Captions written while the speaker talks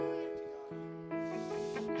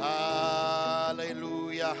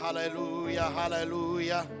Hallelujah, hallelujah,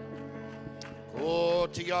 hallelujah. Oh,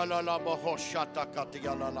 tiyala la bohoshata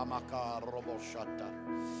katiyala la maka roboshata.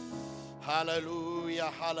 Hallelujah,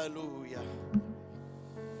 hallelujah.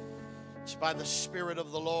 It's by the Spirit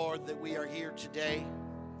of the Lord that we are here today.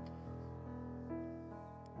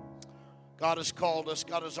 God has called us.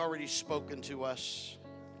 God has already spoken to us.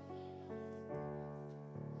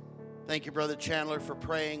 Thank you, Brother Chandler, for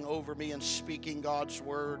praying over me and speaking God's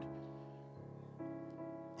word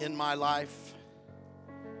in my life.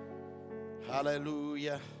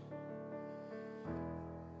 Hallelujah.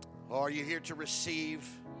 Are you here to receive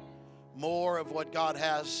more of what God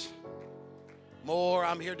has? More.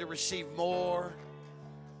 I'm here to receive more.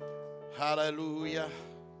 Hallelujah.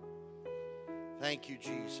 Thank you,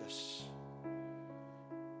 Jesus.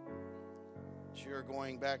 As you're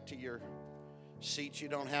going back to your seats, you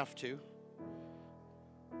don't have to.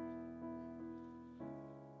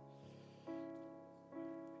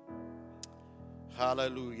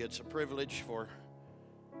 Hallelujah. It's a privilege for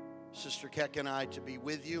Sister Keck and I to be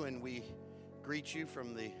with you, and we greet you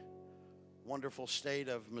from the wonderful state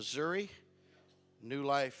of Missouri, New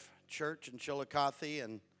Life Church in Chillicothe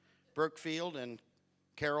and Brookfield and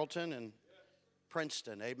Carrollton and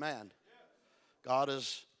Princeton. Amen. God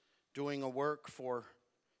is doing a work for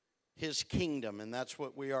His kingdom, and that's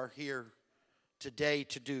what we are here today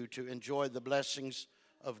to do, to enjoy the blessings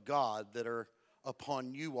of God that are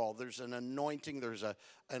upon you all. There's an anointing, there's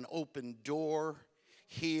an open door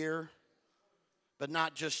here, but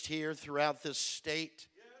not just here, throughout this state.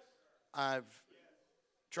 I've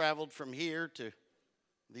traveled from here to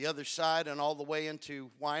the other side and all the way into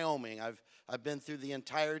Wyoming. I've been through the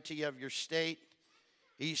entirety of your state,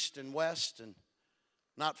 east and west, and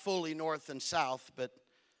not fully north and south, but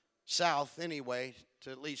south anyway, to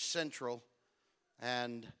at least central.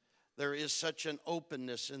 And there is such an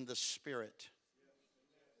openness in the Spirit.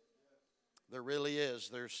 There really is.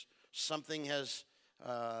 There's something has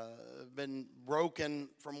been broken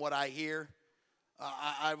from what I hear.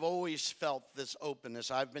 I've always felt this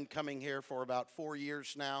openness. I've been coming here for about 4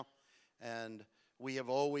 years now, and we have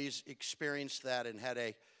always experienced that and had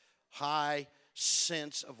a high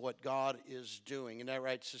sense of what God is doing. Isn't that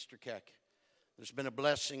right, Sister Keck? There's been a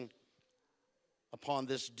blessing upon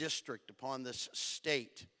this district, upon this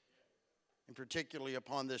state, and particularly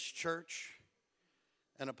upon this church,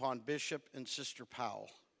 and upon Bishop and Sister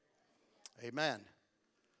Powell. Amen.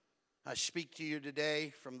 I speak to you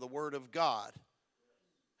today from the Word of God,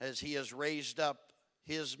 as He has raised up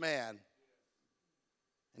His man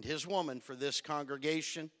and His woman for this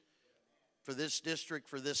congregation, for this district,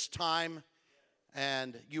 for this time,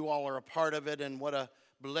 and you all are a part of it, and what a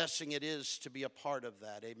blessing it is to be a part of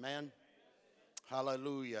that. Amen.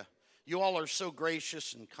 Hallelujah. You all are so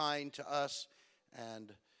gracious and kind to us,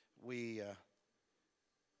 and we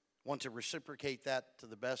want to reciprocate that to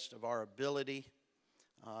the best of our ability.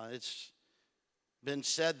 It's been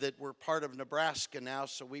said that we're part of Nebraska now,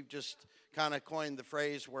 so we've just kind of coined the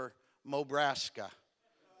phrase, we're Mobraska.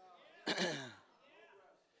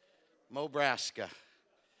 Mobraska.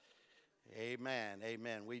 Amen,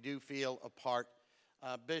 amen. We do feel a part.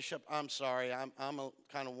 Bishop, I'm sorry, I'm a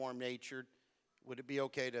kind of warm-natured. Would it be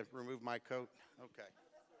okay to remove my coat? Okay.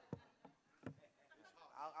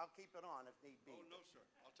 I'll keep it on if need be. Oh, no, sir.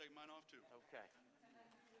 I'll take mine off, too. Okay.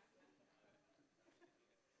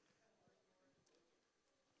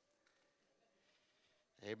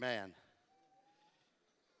 Amen.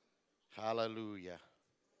 Hallelujah.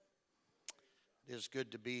 It is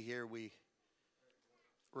good to be here. We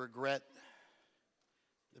regret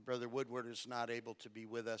that Brother Woodward is not able to be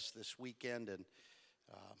with us this weekend, and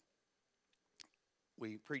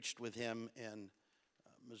we preached with him in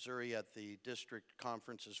Missouri at the district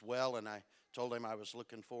conference as well, and I told him I was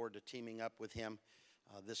looking forward to teaming up with him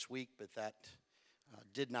this week, but that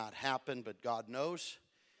did not happen, but God knows.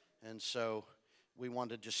 And so we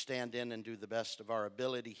wanted to just stand in and do the best of our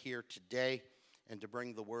ability here today and to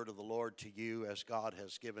bring the word of the Lord to you as God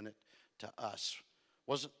has given it to us.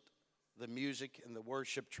 Wasn't the music and the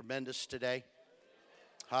worship tremendous today?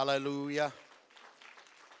 Hallelujah.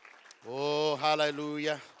 Oh,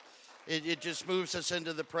 hallelujah. It just moves us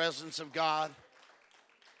into the presence of God.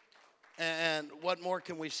 And what more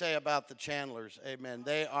can we say about the Chandlers? Amen.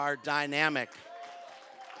 They are dynamic.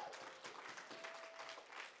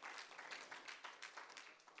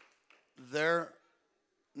 They're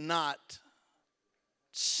not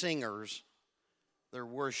singers, they're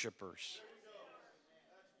worshipers.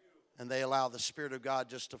 And they allow the Spirit of God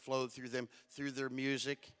just to flow through them, through their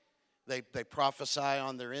music. They prophesy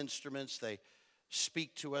on their instruments. They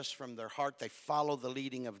speak to us from their heart. They follow the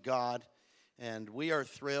leading of God. And we are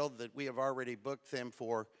thrilled that we have already booked them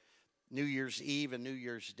for New Year's Eve and New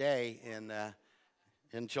Year's Day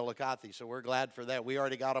in Chillicothe. So we're glad for that. We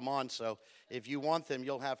already got them on, so if you want them,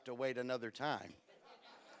 you'll have to wait another time.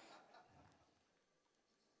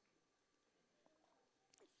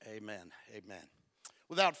 Amen. Amen.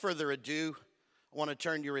 Without further ado, I want to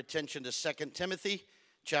turn your attention to 2 Timothy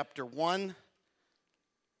chapter 1.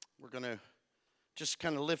 We're going to just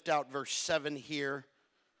kind of lift out verse 7 here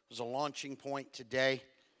as a launching point today.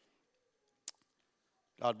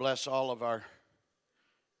 God bless all of our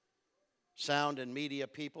sound and media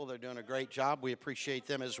people. They're doing a great job. We appreciate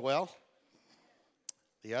them as well.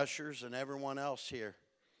 The ushers and everyone else here.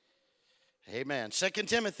 Amen. 2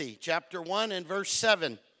 Timothy chapter 1 and verse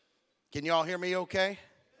 7. Can you all hear me okay?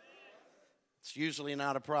 It's usually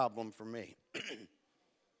not a problem for me.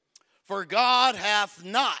 For God hath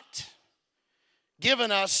not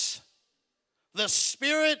given us the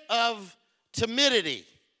spirit of timidity,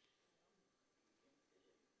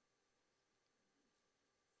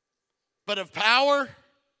 but of power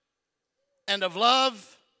and of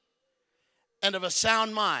love and of a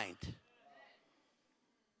sound mind.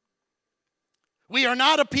 We are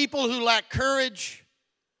not a people who lack courage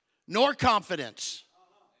nor confidence.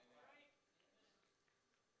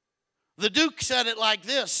 The Duke said it like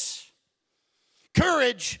this: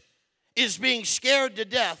 courage is being scared to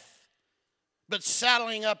death, but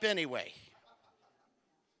saddling up anyway.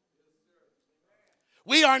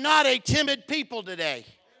 We are not a timid people today.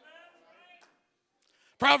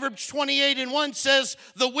 Proverbs 28:1 says,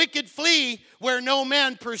 the wicked flee where no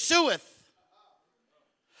man pursueth,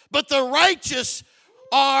 but the righteous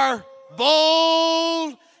are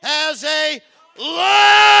bold as a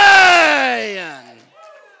lion.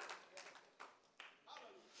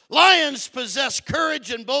 Lions possess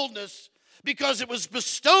courage and boldness because it was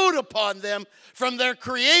bestowed upon them from their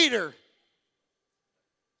Creator.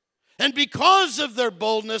 And because of their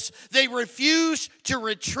boldness, they refuse to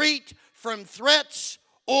retreat from threats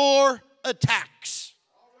or attacks.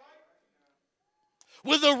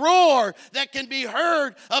 With a roar that can be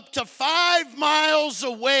heard up to 5 miles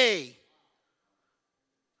away,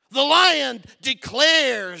 the lion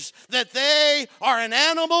declares that they are an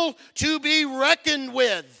animal to be reckoned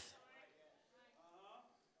with.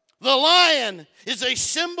 The lion is a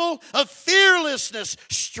symbol of fearlessness,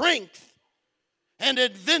 strength, and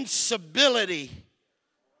invincibility.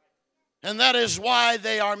 And that is why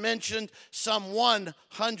they are mentioned some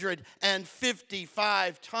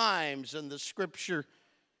 155 times in the Scripture,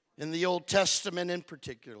 in the Old Testament in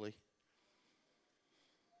particular.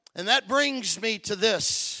 And that brings me to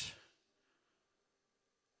this: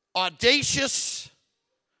 audacious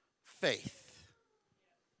faith.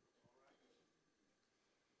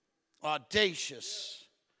 Audacious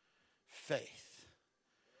faith.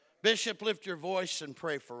 Bishop, lift your voice and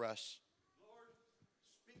pray for us. Lord,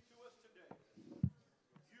 speak to us today.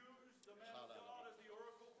 Use the man of God as the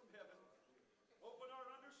oracle from heaven. Open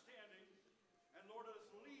our understanding. And Lord, let us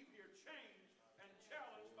leave here changed and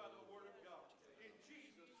challenged by the word of God. In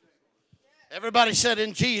Jesus' name. Everybody said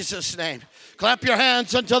in Jesus' name. Clap your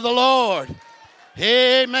hands unto the Lord.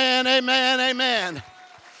 Amen, amen, amen.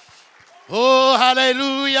 Oh,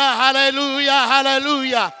 hallelujah, hallelujah,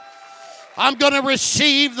 hallelujah. I'm going to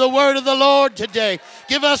receive the word of the Lord today.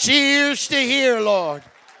 Give us ears to hear, Lord.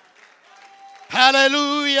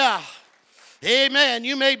 Hallelujah. Amen.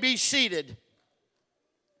 You may be seated.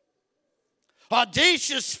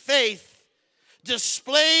 Audacious faith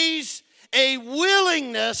displays a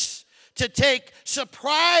willingness to take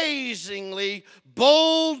surprisingly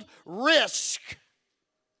bold risk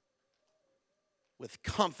with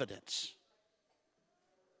confidence.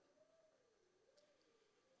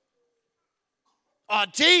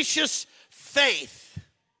 Audacious faith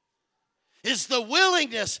is the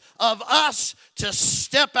willingness of us to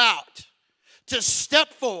step out, to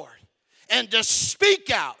step forward, and to speak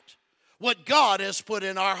out what God has put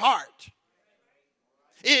in our heart.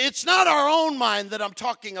 It's not our own mind that I'm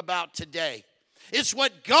talking about today. It's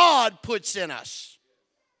what God puts in us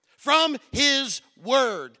from His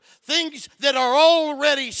Word. Things that are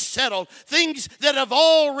already settled. Things that have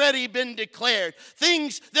already been declared.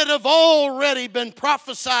 Things that have already been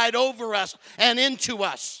prophesied over us and into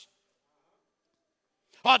us.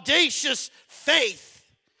 Audacious faith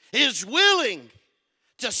is willing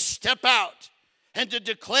to step out and to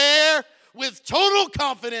declare with total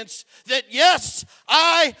confidence that, yes,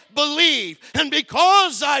 I believe. And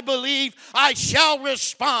because I believe, I shall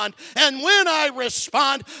respond. And when I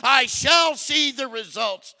respond, I shall see the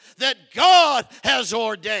results that God has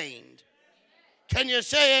ordained. Can you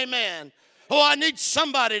say amen? Oh, I need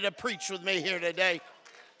somebody to preach with me here today.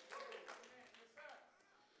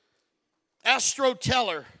 Astro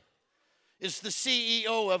Teller is the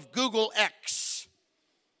CEO of Google X.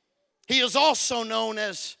 He is also known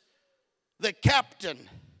as the captain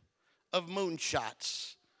of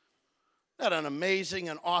moonshots. Isn't that an amazing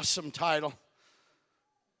and awesome title?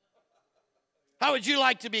 How would you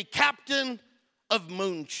like to be captain of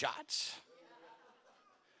moonshots?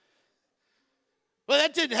 Well,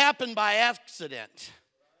 that didn't happen by accident.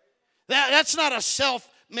 That's not a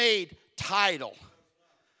self-made title.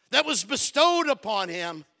 That was bestowed upon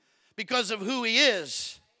him because of who he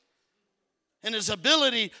is and his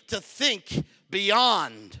ability to think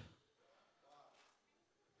beyond.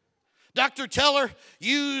 Dr. Teller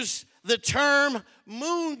used the term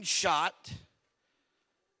moonshot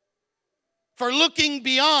for looking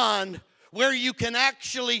beyond where you can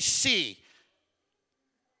actually see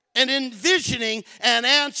and envisioning an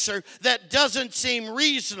answer that doesn't seem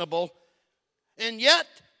reasonable and yet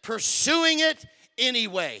pursuing it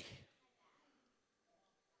anyway.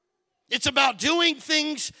 It's about doing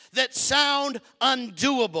things that sound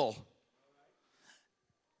undoable.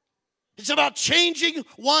 It's about changing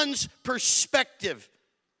one's perspective.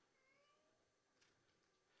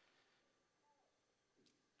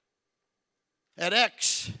 At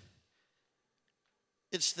X,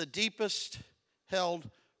 it's the deepest held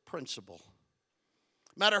principle.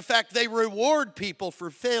 Matter of fact, they reward people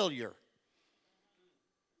for failure.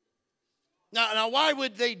 Now, why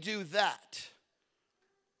would they do that?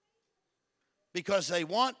 Because they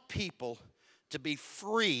want people to be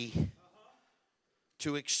free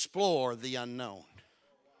to explore the unknown.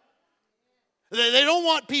 They don't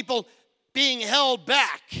want people being held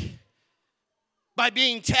back by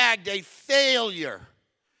being tagged a failure.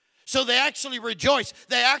 So they actually rejoice.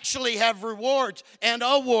 They actually have rewards and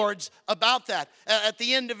awards about that. At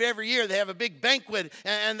the end of every year, they have a big banquet,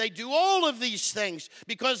 and they do all of these things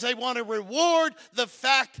because they want to reward the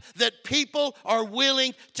fact that people are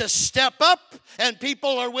willing to step up and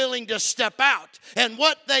people are willing to step out. And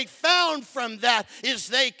what they found from that is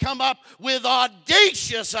they come up with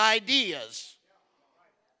audacious ideas,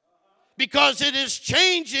 because it is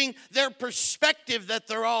changing their perspective that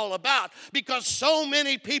they're all about. Because so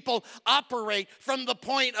many people operate from the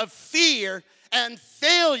point of fear, and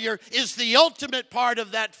failure is the ultimate part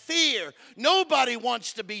of that fear. Nobody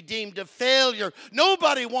wants to be deemed a failure.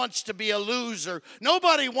 Nobody wants to be a loser.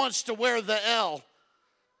 Nobody wants to wear the L.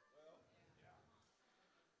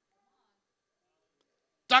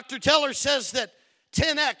 Dr. Teller says that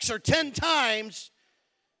 10x or 10 times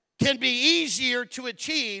can be easier to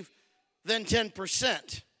achieve than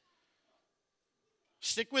 10%.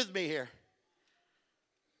 Stick with me here.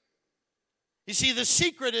 You see, the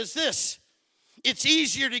secret is this. It's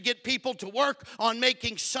easier to get people to work on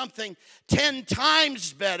making something 10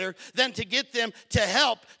 times better than to get them to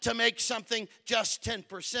help to make something just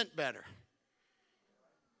 10% better.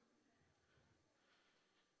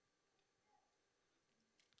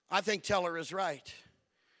 I think Teller is right.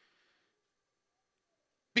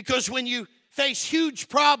 Because when you face huge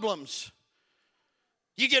problems,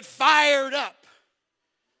 you get fired up.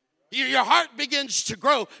 Your heart begins to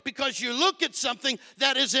grow because you look at something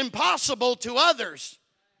that is impossible to others.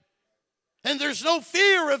 And there's no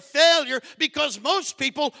fear of failure because most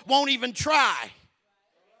people won't even try.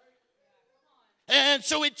 And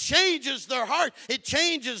so it changes their heart. It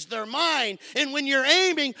changes their mind. And when you're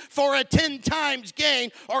aiming for a 10 times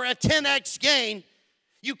gain or a 10x gain,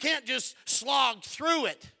 you can't just slog through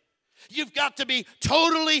it. You've got to be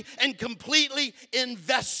totally and completely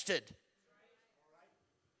invested.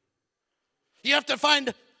 You have to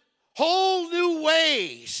find whole new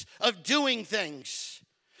ways of doing things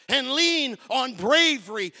and lean on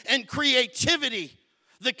bravery and creativity,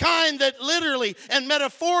 the kind that literally and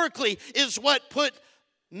metaphorically is what put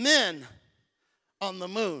men on the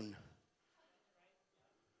moon.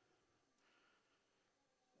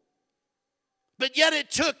 But yet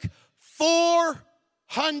it took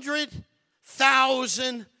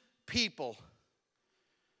 400,000 people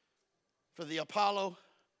for the Apollo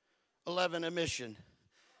 11 mission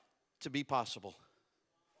to be possible.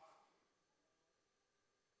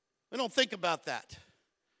 We don't think about that.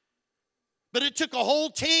 But it took a whole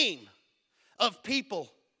team of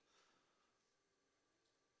people.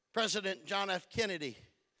 President John F. Kennedy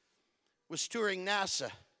was touring NASA.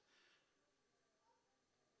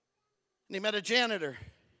 And he met a janitor,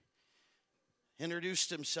 introduced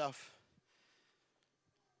himself.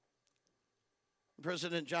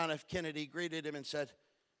 President John F. Kennedy greeted him and said,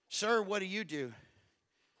 "Sir, what do you do?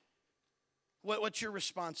 What's your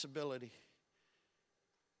responsibility?"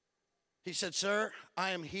 He said, "Sir,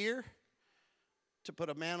 I am here to put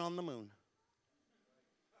a man on the moon."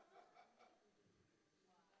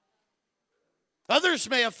 Others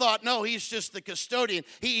may have thought, no, he's just the custodian.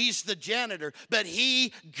 He's the janitor. But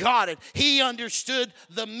he got it. He understood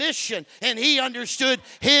the mission, and he understood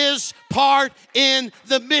his part in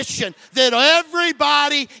the mission, that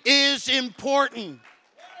everybody is important.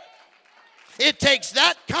 It takes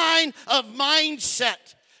that kind of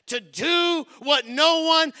mindset to do what no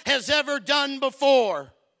one has ever done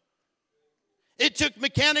before. It took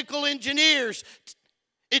mechanical engineers.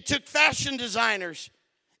 It took fashion designers.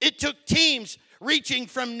 It took teams reaching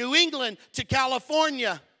from New England to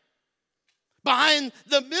California. Behind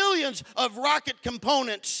the millions of rocket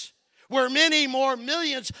components were many more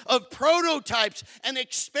millions of prototypes and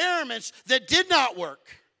experiments that did not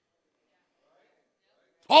work.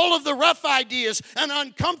 All of the rough ideas and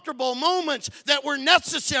uncomfortable moments that were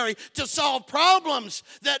necessary to solve problems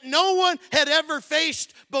that no one had ever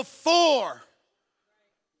faced before.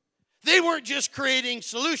 They weren't just creating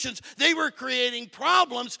solutions, they were creating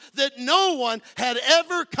problems that no one had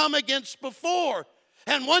ever come against before.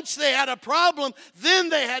 And once they had a problem, then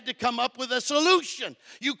they had to come up with a solution.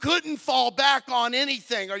 You couldn't fall back on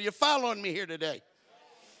anything. Are you following me here today?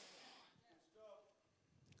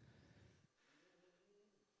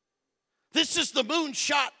 This is the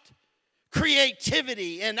moonshot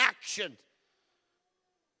creativity in action.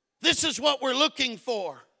 This is what we're looking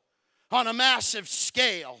for on a massive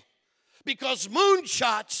scale. Because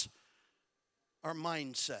moonshots are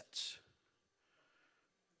mindsets.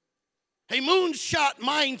 A moonshot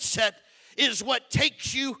mindset is what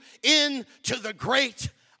takes you into the great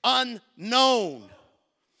unknown.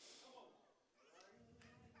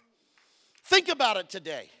 Think about it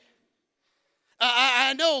today.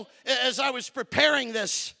 I know as I was preparing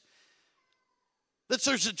this, that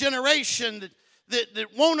there's a generation that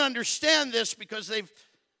won't understand this because they've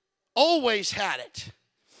always had it.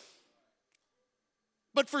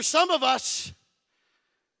 But for some of us,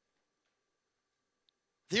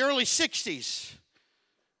 the early 60s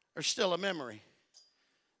are still a memory.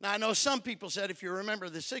 Now, I know some people said if you remember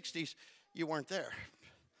the 60s, you weren't there.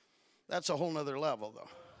 That's a whole nother level,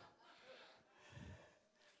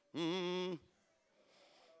 though.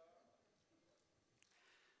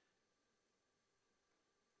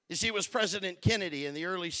 You see, it was President Kennedy in the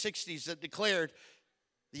early 60s that declared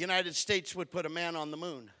the United States would put a man on the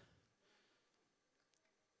moon.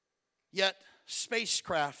 Yet,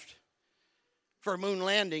 spacecraft for moon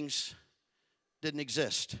landings didn't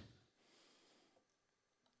exist.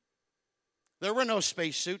 There were no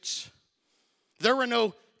spacesuits. There were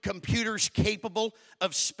no computers capable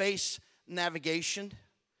of space navigation.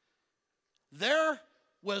 There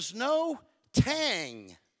was no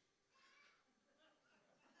Tang.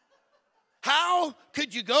 How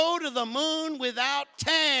could you go to the moon without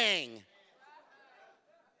Tang?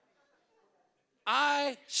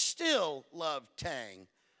 I still love Tang.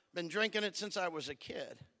 Been drinking it since I was a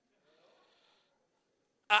kid.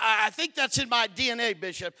 I think that's in my DNA,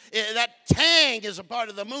 Bishop. That Tang is a part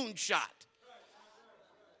of the moonshot.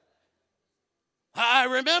 I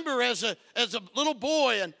remember as a little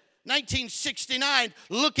boy in 1969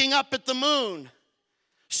 looking up at the moon,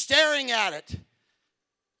 staring at it.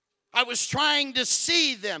 I was trying to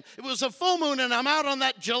see them. It was a full moon, and I'm out on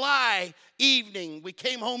that July evening. We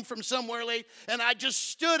came home from somewhere late, and I just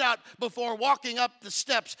stood out before walking up the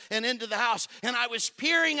steps and into the house, and I was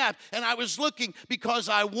peering up, and I was looking because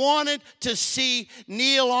I wanted to see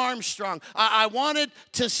Neil Armstrong. I wanted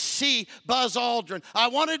to see Buzz Aldrin. I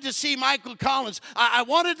wanted to see Michael Collins. I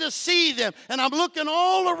wanted to see them, and I'm looking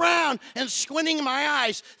all around and squinting my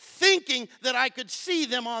eyes, thinking that I could see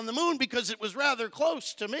them on the moon because it was rather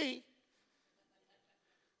close to me.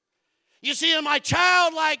 You see, in my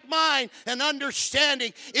childlike mind and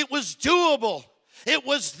understanding, it was doable. It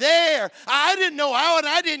was there. I didn't know how and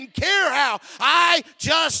I didn't care how. I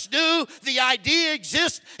just knew the idea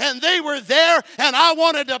exists and they were there and I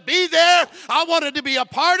wanted to be there. I wanted to be a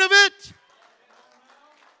part of it.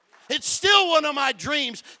 It's still one of my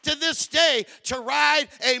dreams to this day to ride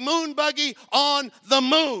a moon buggy on the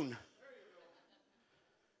moon.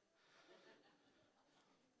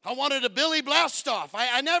 I wanted a Billy Blastoff.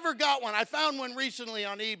 I never got one. I found one recently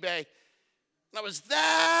on eBay. I was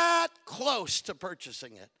that close to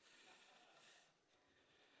purchasing it.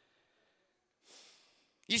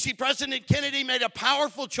 You see, President Kennedy made a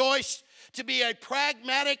powerful choice to be a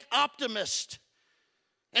pragmatic optimist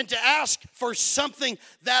and to ask for something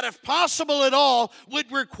that, if possible at all,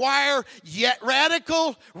 would require yet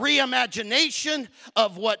radical reimagination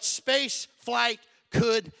of what space flight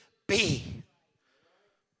could be.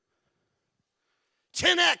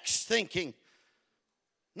 10x thinking,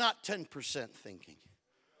 not 10%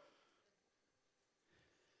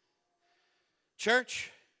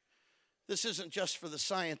 This isn't just for the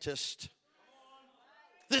scientist.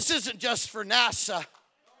 This isn't just for NASA.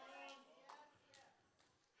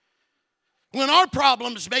 When our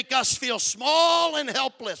problems make us feel small and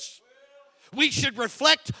helpless, we should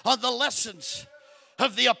reflect on the lessons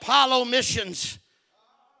of the Apollo missions.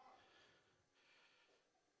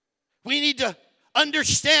 We need to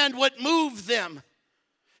understand what moved them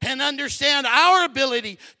and understand our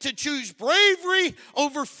ability to choose bravery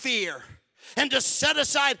over fear and to set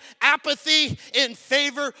aside apathy in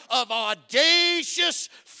favor of audacious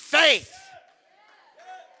faith.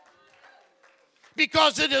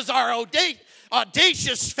 Because it is our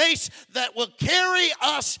audacious faith that will carry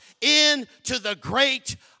us into the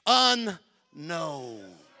great unknown.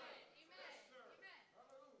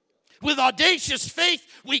 With audacious faith,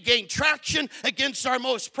 we gain traction against our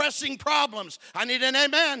most pressing problems. I need an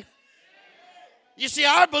amen. You see,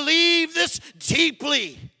 I believe this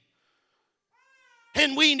deeply.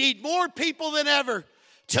 And we need more people than ever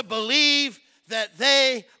to believe that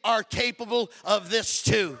they are capable of this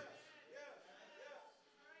too.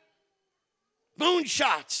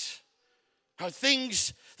 Moonshots are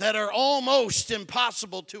things that are almost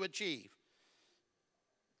impossible to achieve.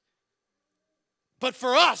 But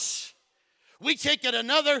for us, we take it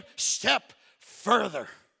another step further.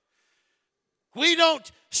 We don't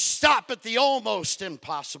stop at the almost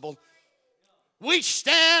impossible. We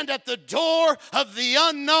stand at the door of the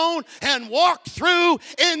unknown and walk through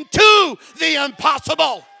into the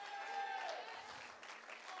impossible.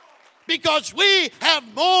 Because we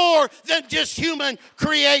have more than just human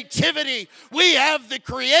creativity. We have the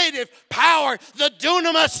creative power, the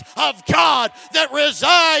dunamis of God that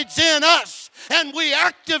resides in us. And we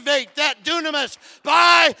activate that dunamis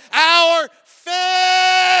by our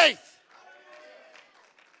faith.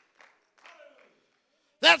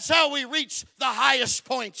 That's how we reach the highest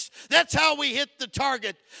points. That's how we hit the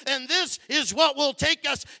target. And this is what will take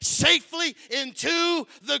us safely into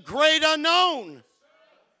the great unknown.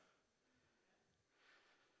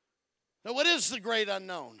 Now, what is the great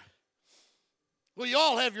unknown? Well, you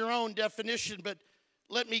all have your own definition, but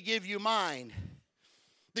let me give you mine.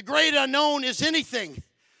 The great unknown is anything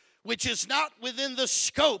which is not within the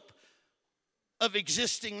scope of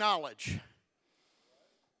existing knowledge.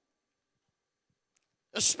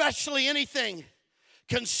 Especially anything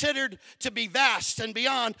considered to be vast and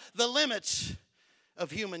beyond the limits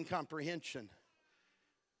of human comprehension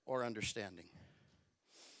or understanding.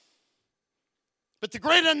 But the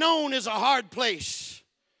great unknown is a hard place.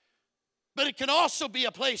 But it can also be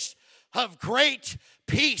a place of great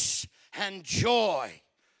peace and joy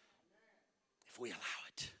if we allow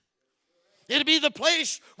it. It'll be the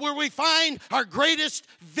place where we find our greatest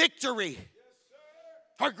victory,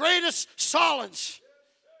 our greatest solace,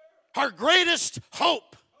 our greatest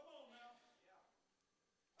hope,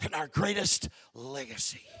 and our greatest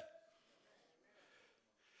legacy.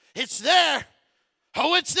 It's there.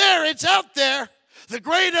 Oh, it's there. It's out there. The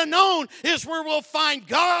great unknown is where we'll find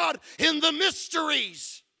God in the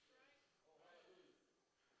mysteries.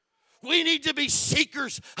 We need to be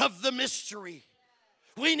seekers of the mystery.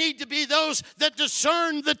 We need to be those that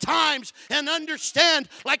discern the times and understand,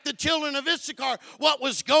 like the children of Issachar, what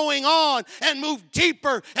was going on and move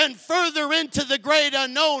deeper and further into the great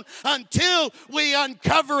unknown until we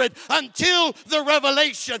uncover it, until the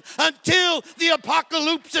revelation, until the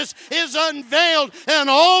apocalypse is unveiled and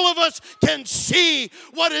all of us can see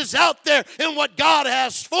what is out there and what God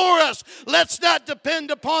has for us. Let's not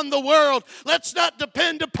depend upon the world. Let's not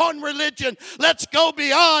depend upon religion. Let's go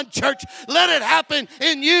beyond, church. Let it happen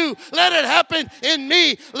in you. Let it happen in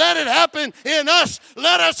me. Let it happen in us.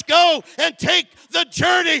 Let us go and take the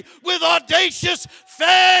journey with audacious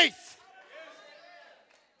faith.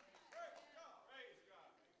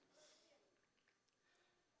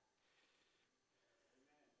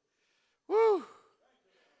 Woo.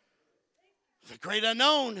 The great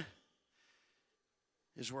unknown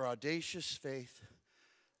is where audacious faith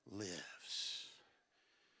lives.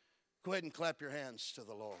 Go ahead and clap your hands to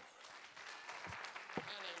the Lord.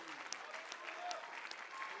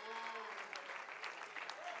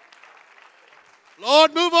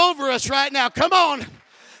 Lord, move over us right now. Come on.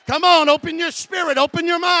 Come on. Open your spirit. Open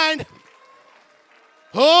your mind.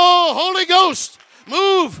 Oh, Holy Ghost,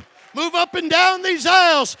 move. Move up and down these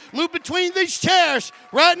aisles. Move between these chairs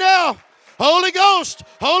right now. Holy Ghost,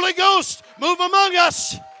 move among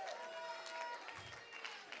us.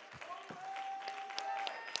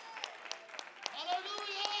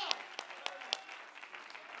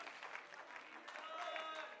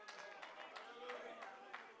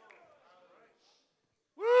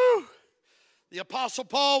 The Apostle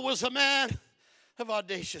Paul was a man of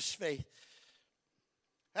audacious faith.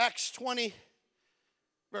 Acts 20,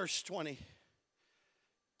 verse 20.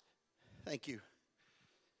 Thank you.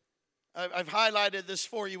 I've highlighted this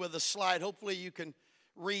for you with a slide. Hopefully you can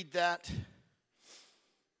read that.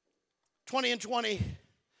 20 and 20,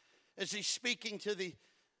 as he's speaking to the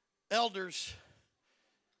elders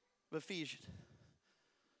of Ephesians.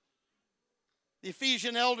 The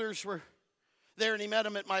Ephesian elders were there, and he met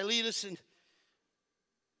them at Miletus, and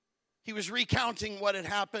he was recounting what had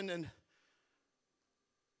happened and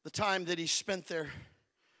the time that he spent there,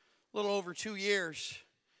 a little over 2 years,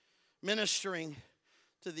 ministering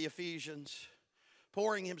to the Ephesians,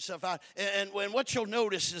 pouring himself out. And what you'll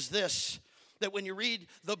notice is this, that when you read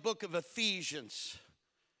the book of Ephesians,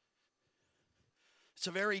 it's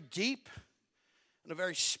a very deep and a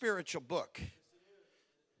very spiritual book.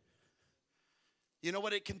 You know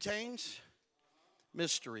what it contains?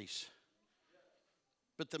 Mysteries.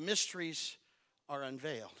 But the mysteries are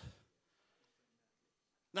unveiled.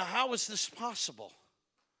 Now, how is this possible?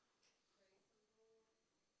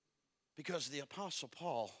 Because the Apostle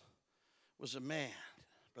Paul was a man,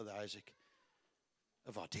 Brother Isaac,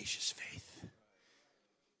 of audacious faith.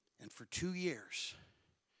 And for 2 years,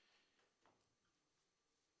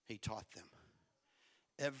 he taught them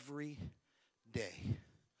every day.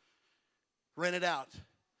 Rented out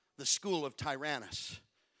the school of Tyrannus.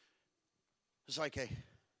 It was like a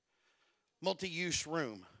multi-use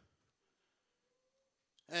room.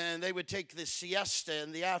 And they would take the siesta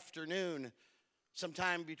in the afternoon,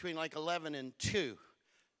 sometime between like 11 and 2.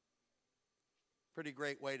 Pretty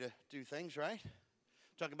great way to do things, right?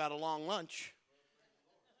 Talk about a long lunch.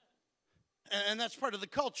 And that's part of the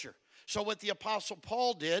culture. So what the Apostle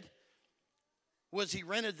Paul did was he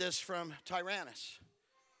rented this from Tyrannus.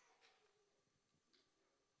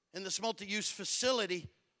 In this multi-use facility,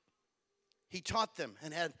 he taught them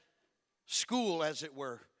and had school, as it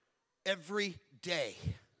were, every day.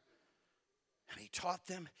 And he taught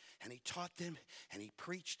them, and he taught them, and he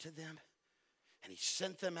preached to them, and he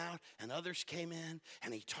sent them out, and others came in,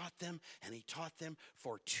 and he taught them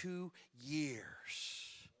for 2 years.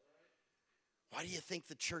 Why do you think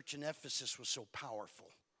the church in Ephesus was so powerful?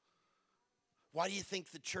 Why do you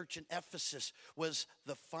think the church in Ephesus was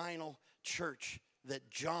the final church that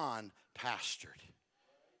John pastored?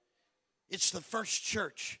 It's the first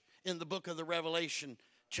church in the book of the Revelation,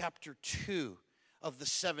 chapter 2 of the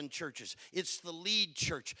 7 churches. It's the lead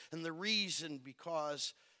church, and the reason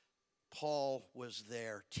because Paul was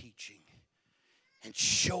there teaching and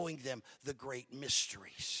showing them the great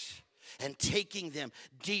mysteries and taking them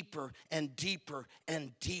deeper and deeper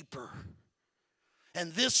and deeper.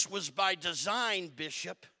 And this was by design,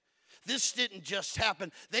 Bishop. This didn't just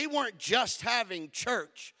happen. They weren't just having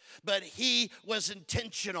church, but he was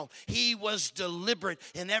intentional. He was deliberate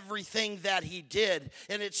in everything that he did.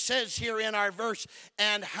 And it says here in our verse,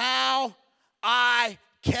 and how I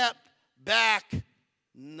kept back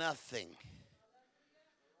nothing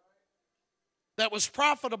that was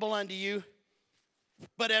profitable unto you,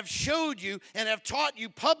 but have showed you and have taught you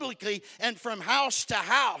publicly and from house to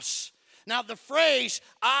house. Now the phrase,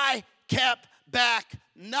 I kept back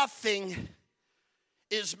nothing,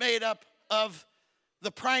 is made up of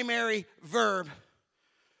the primary verb,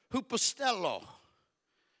 hupostello,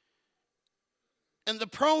 and the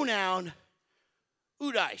pronoun,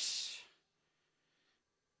 oudais.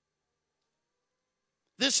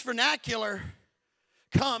 This vernacular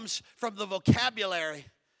comes from the vocabulary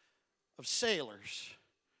of sailors,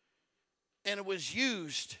 and it was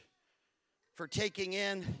used for taking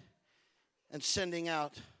in and sending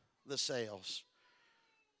out the sails.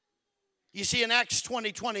 You see, in Acts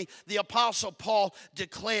 20:20, the Apostle Paul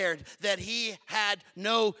declared that he had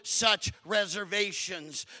no such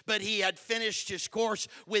reservations, but he had finished his course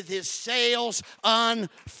with his sails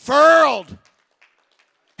unfurled.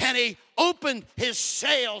 And he opened his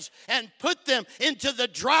sails and put them into the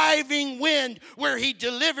driving wind, where he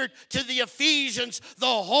delivered to the Ephesians the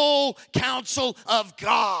whole counsel of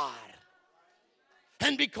God.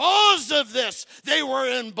 And because of this, they were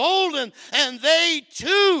emboldened, and they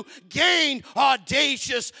too gained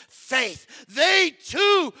audacious faith. They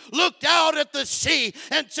too looked out at the sea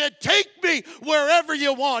and said, take me wherever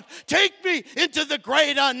you want. Take me into the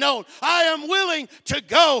great unknown. I am willing to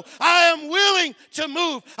go. I am willing to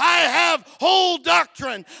move. I have whole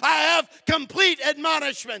doctrine. I have complete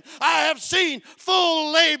admonishment. I have seen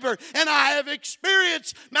full labor, and I have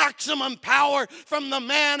experienced maximum power from the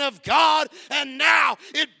man of God, and now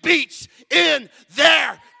it beats in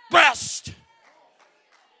their breast.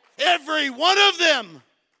 Every one of them,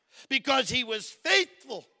 because he was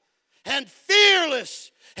faithful and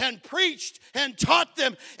fearless and preached and taught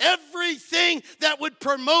them everything that would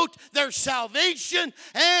promote their salvation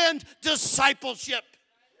and discipleship.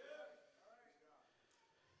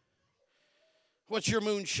 What's your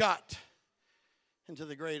moonshot into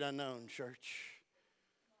the great unknown, church?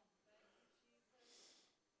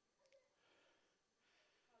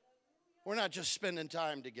 We're not just spending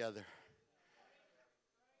time together.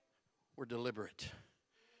 We're deliberate.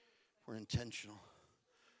 We're intentional.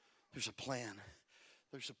 There's a plan.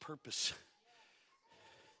 There's a purpose.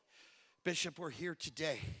 Bishop, we're here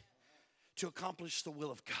today to accomplish the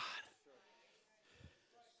will of God.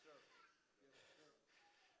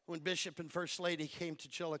 When Bishop and First Lady came to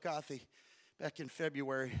Chillicothe back in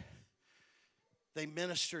February, they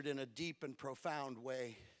ministered in a deep and profound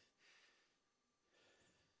way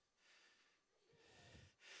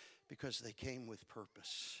because they came with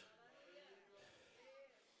purpose.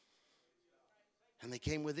 And they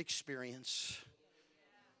came with experience.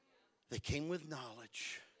 They came with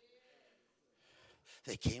knowledge.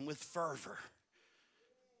 They came with fervor.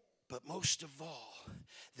 But most of all,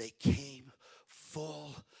 they came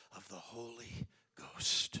full of the Holy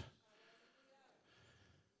Ghost.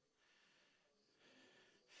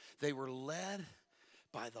 They were led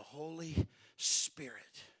by the Holy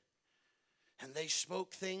Spirit. And they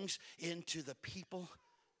spoke things into the people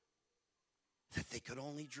that they could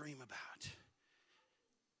only dream about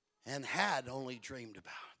and had only dreamed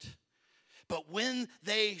about. But when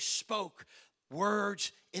they spoke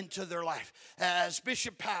words into their life, as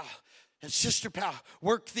Bishop Powell and Sister Powell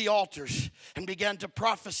worked the altars and began to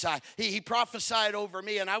prophesy. He prophesied over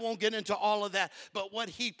me, and I won't get into all of that, but what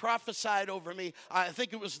he prophesied over me, I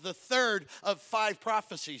think it was the third of 5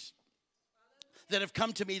 prophecies that have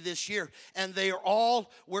come to me this year, and they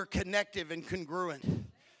all were connective and congruent.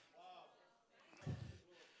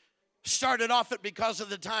 Started off it because of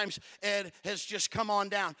the times Ed has just come on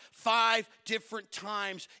down. 5 different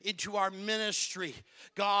times into our ministry,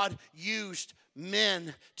 God used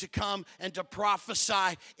men to come and to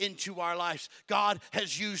prophesy into our lives. God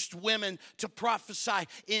has used women to prophesy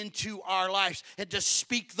into our lives and to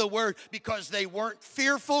speak the word because they weren't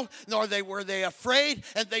fearful nor were they afraid,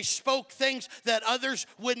 and they spoke things that others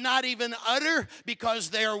would not even utter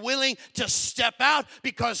because they are willing to step out,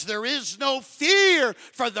 because there is no fear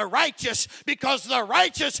for the righteous, because the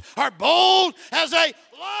righteous are bold as a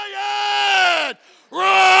lion.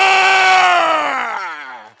 Roar!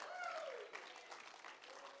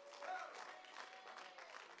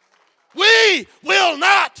 We will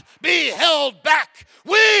not be held back.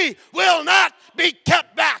 We will not be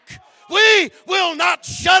kept back. We will not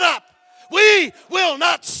shut up. We will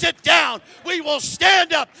not sit down. We will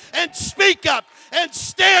stand up and speak up and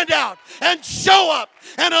stand out and show up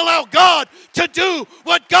and allow God to do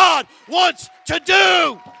what God wants to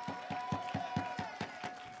do.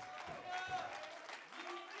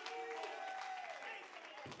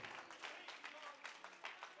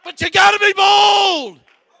 But you got to be bold.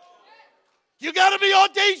 You got to be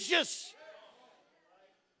audacious.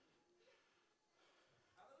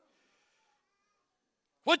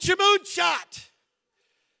 What's your moonshot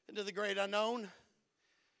into the great unknown?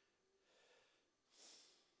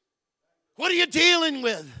 What are you dealing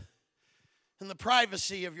with in the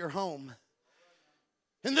privacy of your home?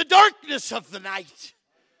 In the darkness of the night?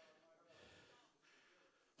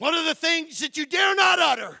 What are the things that you dare not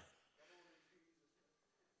utter?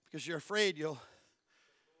 Because you're afraid you'll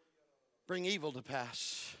bring evil to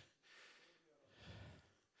pass.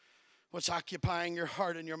 What's occupying your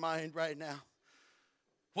heart and your mind right now?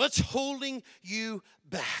 What's holding you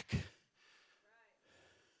back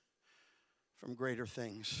from greater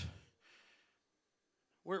things?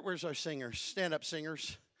 Where's our singers? Stand up,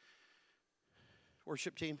 singers.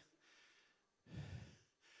 Worship team.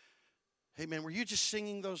 Hey, man, were you just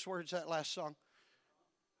singing those words, that last song?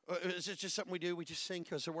 Or is it just something we do? We just sing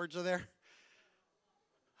because the words are there?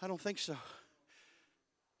 I don't think so.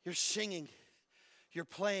 You're singing. You're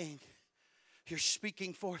playing. You're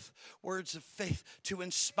speaking forth words of faith to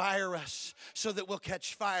inspire us so that we'll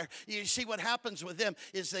catch fire. You see, what happens with them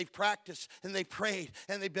is they've practiced and they prayed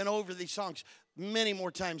and they've been over these songs many more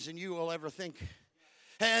times than you will ever think.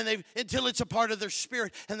 And they've until it's a part of their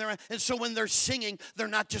spirit. And so when they're singing, they're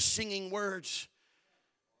not just singing words.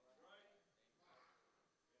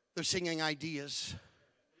 They're singing ideas.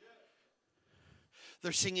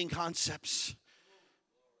 They're singing concepts.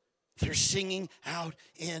 They're singing out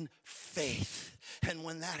in faith. And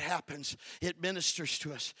when that happens, it ministers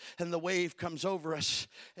to us. And the wave comes over us.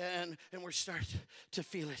 And we're starting to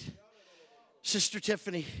feel it. Sister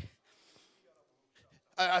Tiffany,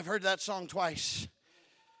 I've heard that song twice.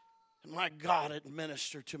 And my God, it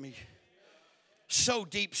ministered to me so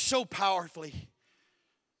deep, so powerfully.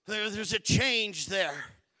 There's a change there.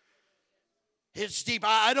 It's deep.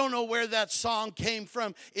 I don't know where that song came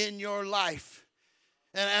from in your life.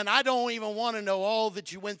 And I don't even want to know all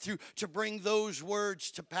that you went through to bring those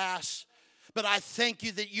words to pass. But I thank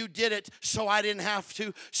you that you did it so I didn't have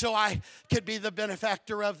to, so I could be the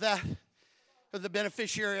benefactor of that, or the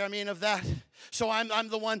beneficiary, of that. So I'm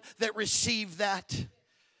the one that received that.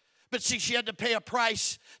 But see, she had to pay a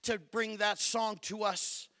price to bring that song to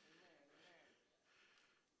us.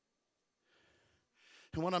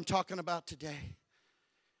 And what I'm talking about today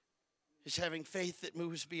is having faith that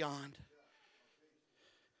moves beyond.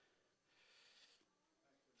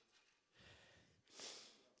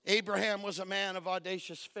 Abraham was a man of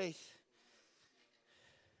audacious faith.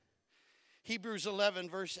 Hebrews 11,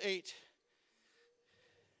 verse 8.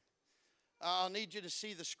 I'll need you to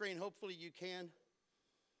see the screen. Hopefully you can.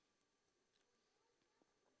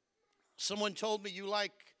 Someone told me you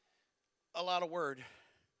like a lot of word.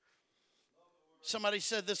 Somebody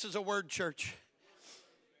said this is a word church.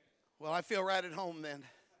 Well, I feel right at home then.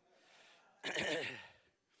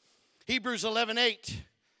 Hebrews 11:8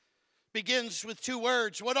 begins with two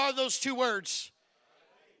words. What are those two words?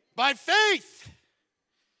 By faith.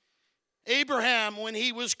 Abraham, when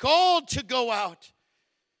he was called to go out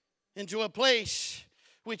into a place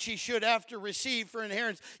which he should after receive for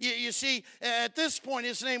inheritance. You see, at this point,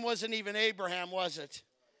 his name wasn't even Abraham, was it?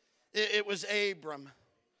 It was Abram.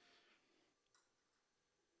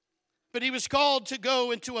 But he was called to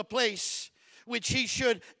go into a place which he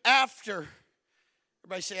should after,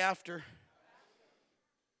 everybody say after,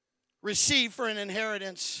 receive for an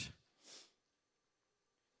inheritance.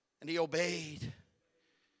 And he obeyed.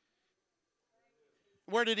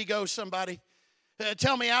 Where did he go, somebody?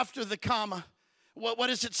 Tell me after the comma. What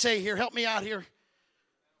does it say here? Help me out here.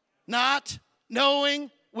 Not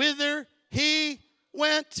knowing whither he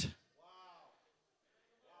went.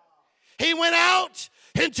 He went out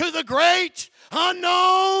into the great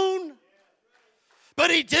unknown.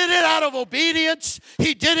 But he did it out of obedience.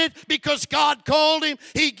 He did it because God called him.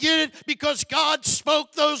 He did it because God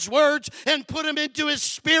spoke those words and put them into his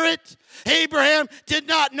spirit. Abraham did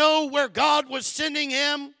not know where God was sending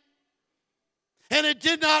him. And it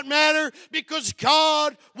did not matter because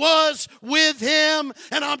God was with him.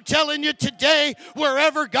 And I'm telling you today,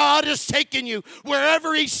 wherever God is taking you,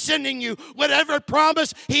 wherever he's sending you, whatever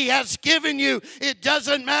promise he has given you, it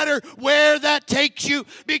doesn't matter where that takes you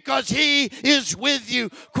because he is with you.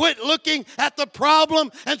 Quit looking at the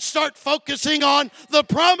problem and start focusing on the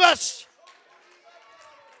promise.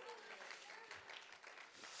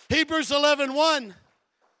 Hebrews 11:1,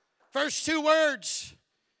 first two words.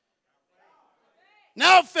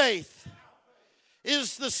 Now faith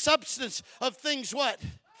is the substance of things what?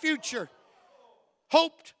 Future.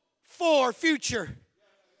 Hoped for future.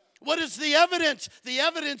 What is the evidence? The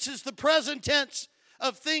evidence is the present tense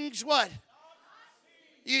of things what?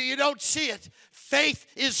 You don't see it. Faith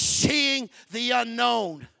is seeing the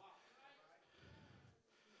unknown.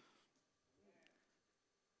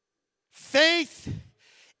 Faith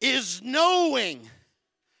is knowing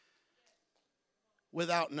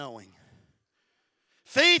without knowing.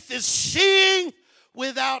 Faith is seeing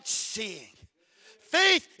without seeing.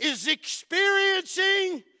 Faith is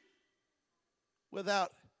experiencing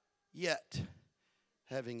without yet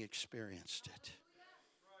having experienced it.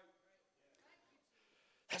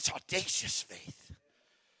 That's audacious faith.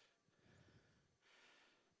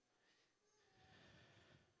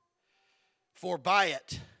 For by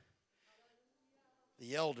it,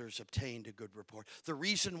 the elders obtained a good report. The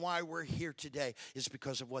reason why we're here today is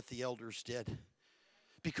because of what the elders did.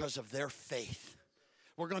 Because of their faith.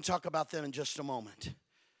 We're going to talk about them in just a moment.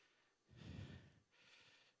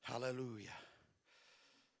 Hallelujah.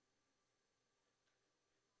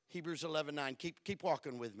 Hebrews 11:9. Keep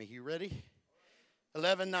walking with me. You ready?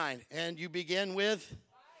 11:9. And you begin with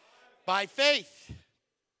by faith.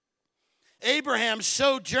 Abraham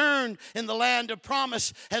sojourned in the land of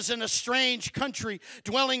promise as in a strange country,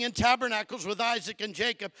 dwelling in tabernacles with Isaac and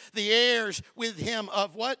Jacob, the heirs with him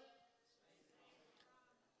of what?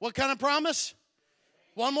 What kind of promise?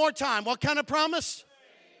 One more time. What kind of promise?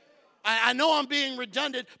 I know I'm being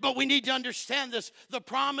redundant, but we need to understand this. The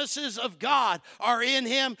promises of God are in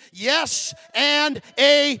him, yes and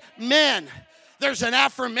amen. There's an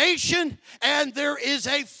affirmation and there is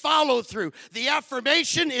a follow through. The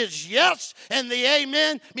affirmation is yes, and the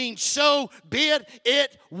amen means so be it,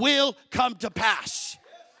 it will come to pass.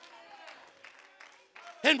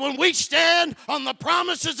 And when we stand on the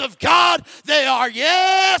promises of God, they are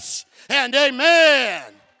yes and amen.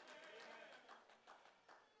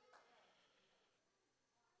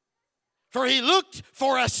 For he looked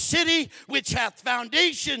for a city which hath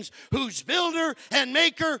foundations, whose builder and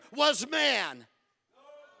maker was man.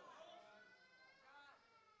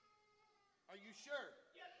 Are you sure?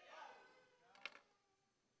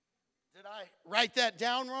 Did I write that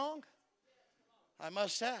down wrong? I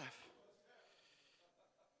must have.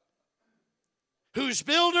 Whose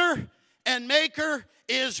builder and maker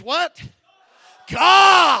is what?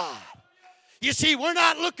 God. You see, we're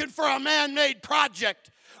not looking for a man-made project.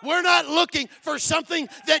 We're not looking for something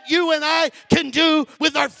that you and I can do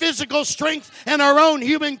with our physical strength and our own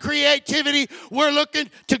human creativity. We're looking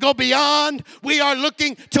to go beyond. We are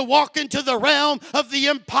looking to walk into the realm of the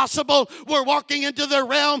impossible. We're walking into the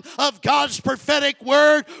realm of God's prophetic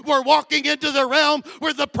word. We're walking into the realm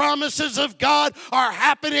where the promises of God are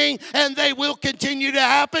happening, and they will continue to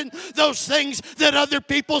happen. Those things that other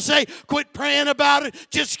people say, quit praying about it,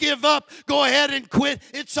 just give up, go ahead and quit.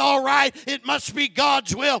 It's all right. It must be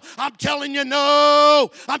God's will. I'm telling you no.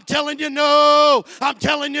 I'm telling you no. I'm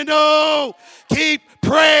telling you no. Keep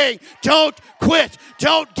praying. Don't quit.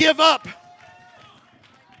 Don't give up.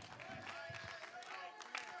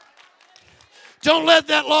 Don't let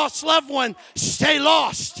that lost loved one stay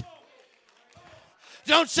lost.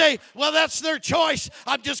 Don't say, well, that's their choice.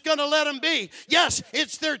 I'm just going to let them be. Yes,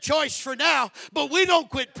 it's their choice for now, but we don't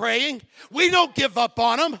quit praying. We don't give up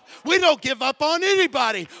on them. We don't give up on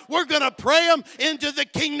anybody. We're going to pray them into the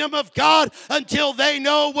kingdom of God until they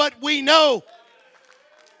know what we know.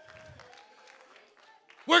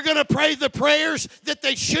 We're going to pray the prayers that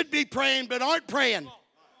they should be praying but aren't praying.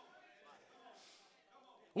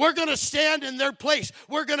 We're going to stand in their place.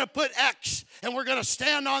 We're going to put X, and we're going to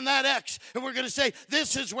stand on that X, and we're going to say,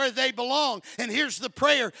 this is where they belong, and here's the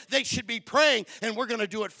prayer they should be praying, and we're going to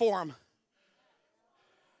do it for them.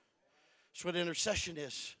 That's what intercession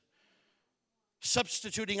is.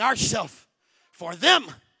 Substituting ourselves for them.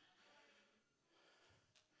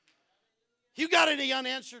 You got any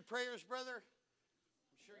unanswered prayers, brother?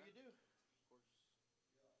 I'm sure you do.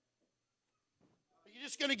 Are you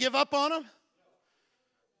just going to give up on them?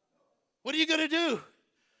 What are you going to do?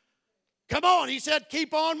 Come on. He said,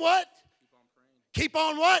 keep on what? Keep on praying. Keep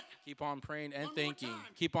on what? Keep on praying and thinking.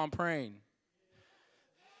 Keep on praying.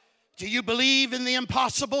 Do you believe in the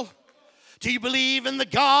impossible? Do you believe in the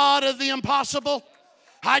God of the impossible?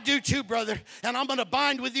 I do too, brother. And I'm going to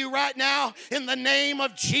bind with you right now in the name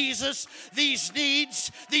of Jesus. These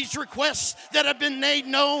needs, these requests that have been made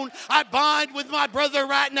known, I bind with my brother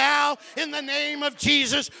right now in the name of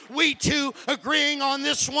Jesus. We two agreeing on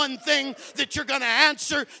this one thing, that you're going to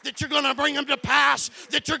answer, that you're going to bring him to pass,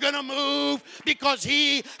 that you're going to move, because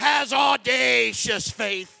he has audacious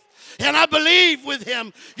faith. And I believe with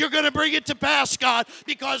him, you're going to bring it to pass, God,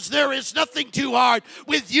 because there is nothing too hard.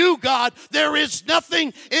 With you, God, there is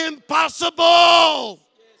nothing impossible.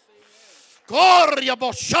 For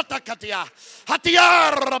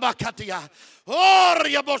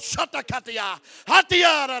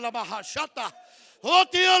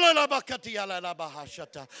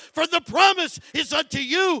the promise is unto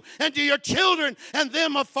you and to your children and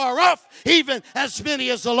them afar off, even as many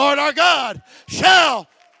as the Lord our God shall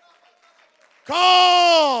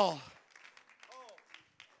call. You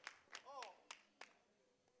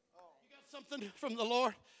got something from the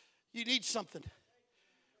Lord? You need something.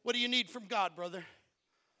 What do you need from God, brother? I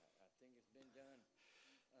think it's been done.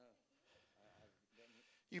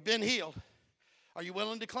 You've been healed. Are you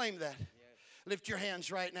willing to claim that? Yes. Lift your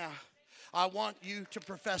hands right now. I want you to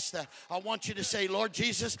profess that. I want you to say, Lord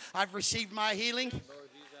Jesus, I've received my healing. Lord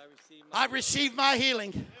Jesus, I've received my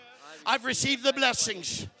healing. I've received the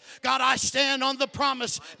blessings. God, I stand on the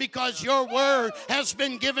promise because your word has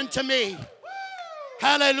been given to me.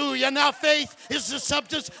 Hallelujah. Now faith is the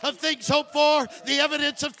substance of things hoped for, the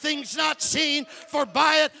evidence of things not seen. For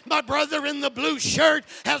by it, my brother in the blue shirt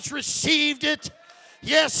has received it.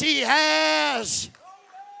 Yes, he has.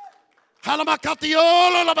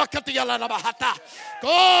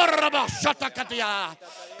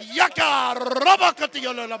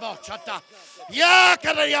 Ya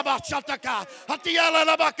karayaba shataka hatiyala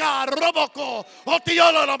labaka roboko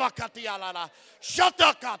hotiyala labakatiyala la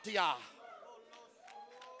shatakatia.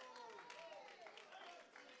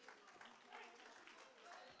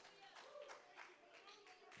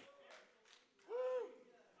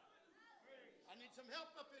 I need some help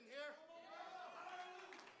up in here.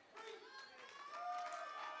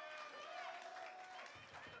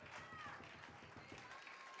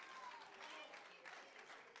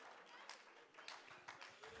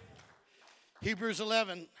 Hebrews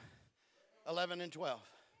 11 and 12.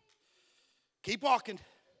 Keep walking.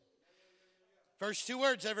 First two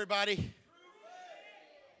words, everybody.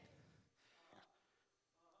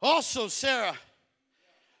 Also, Sarah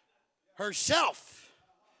herself,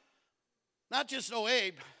 not just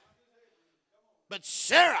Abe, but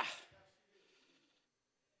Sarah,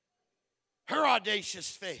 her audacious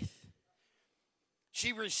faith,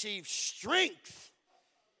 she received strength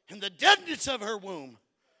in the deadness of her womb.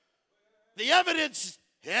 The evidence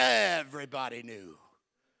everybody knew.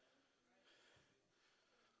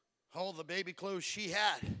 All the baby clothes she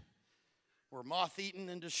had were moth-eaten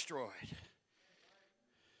and destroyed.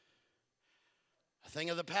 A thing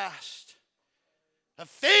of the past. A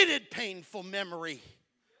faded, painful memory.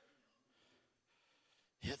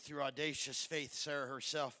 Yet through audacious faith, Sarah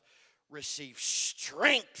herself received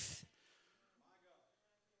strength.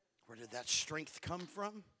 Where did that strength come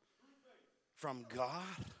from? From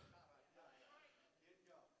God.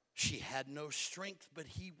 She had no strength, but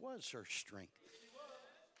He was her strength.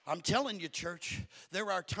 I'm telling you, church,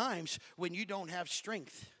 there are times when you don't have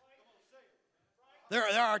strength. There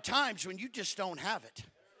are times when you just don't have it.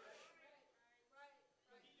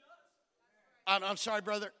 I'm sorry,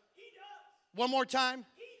 brother. One more time.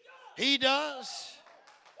 He does.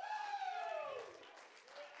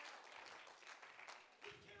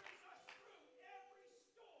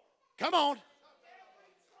 Come on.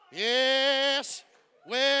 Yes.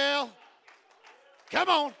 Well. Come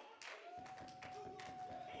on.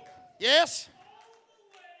 Yes.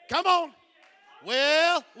 Come on.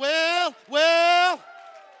 Well. Woo.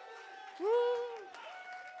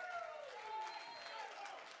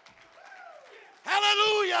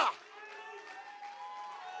 Hallelujah.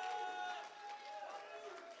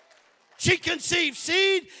 She conceived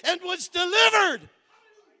seed and was delivered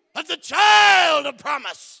of the child of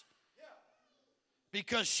promise,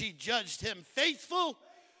 because she judged Him faithful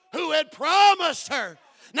who had promised her.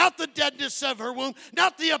 Not the deadness of her womb,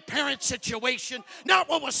 not the apparent situation, not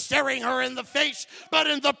what was staring her in the face, but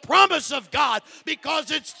in the promise of God,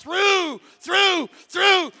 because it's through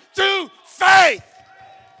faith.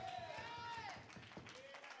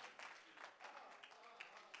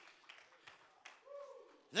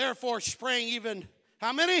 Therefore sprang even,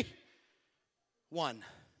 how many? One.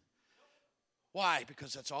 Why?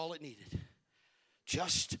 Because that's all it needed.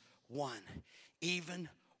 Just one. Even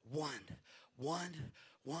one. One.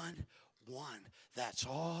 That's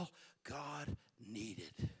all God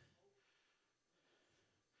needed.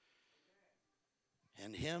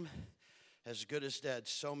 And Him, as good as dead,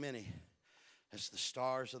 so many as the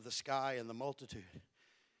stars of the sky and the multitude.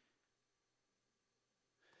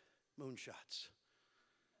 Moonshots.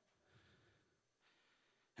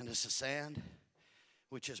 And as the sand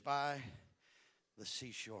which is by the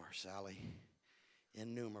seashore, Sally,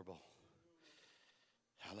 innumerable.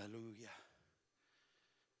 Hallelujah.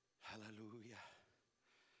 Hallelujah.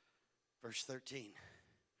 Verse 13.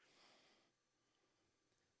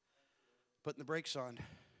 Putting the brakes on.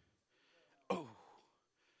 Oh.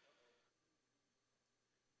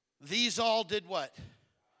 These all did what?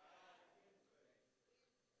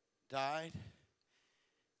 Died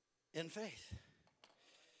in faith.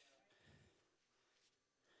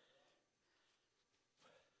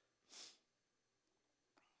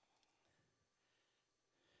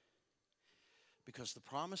 Because the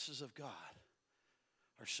promises of God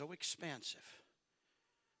are so expansive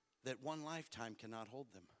that one lifetime cannot hold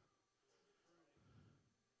them.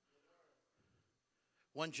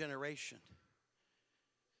 One generation,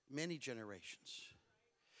 many generations.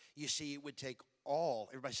 You see, it would take all,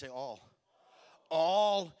 everybody say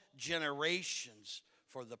all generations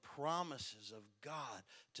for the promises of God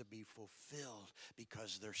to be fulfilled,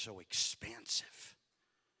 because they're so expansive.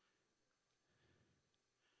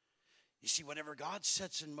 You see, whatever God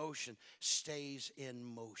sets in motion stays in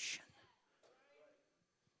motion.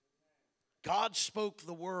 God spoke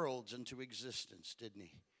the worlds into existence, didn't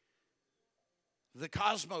He? The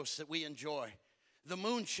cosmos that we enjoy, the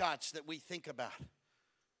moonshots that we think about,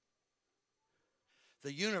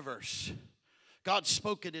 the universe, God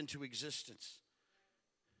spoke it into existence.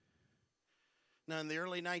 Now, in the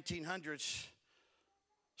early 1900s,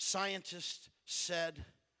 scientists said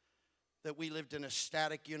that we lived in a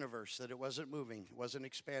static universe, that it wasn't moving, it wasn't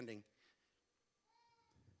expanding.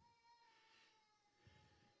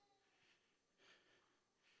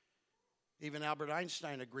 Even Albert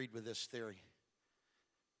Einstein agreed with this theory.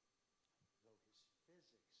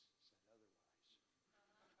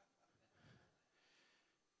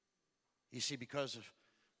 You see, because of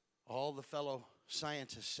all the fellow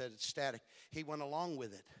scientists said it's static, he went along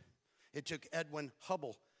with it. It took Edwin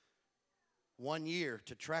Hubble 1 year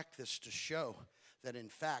to track this, to show that in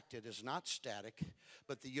fact it is not static,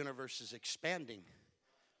 but the universe is expanding.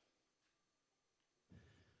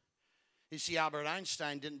 You see, Albert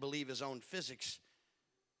Einstein didn't believe his own physics.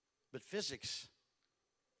 But physics,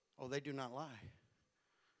 oh, they do not lie.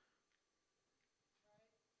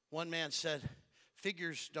 One man said,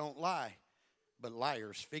 figures don't lie, but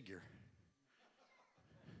liars figure.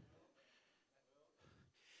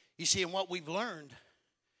 You see, and what we've learned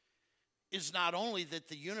is not only that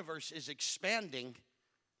the universe is expanding,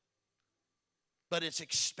 but it's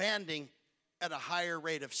expanding at a higher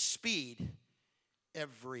rate of speed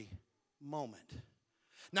every moment.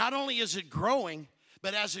 Not only is it growing,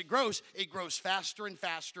 but as it grows faster and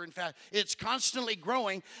faster and faster. It's constantly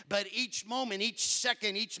growing, but each moment, each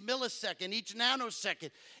second, each millisecond, each nanosecond,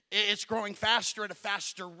 it's growing faster at a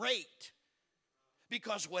faster rate.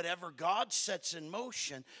 Because whatever God sets in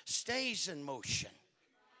motion stays in motion.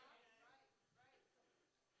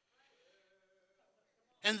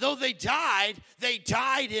 And though they died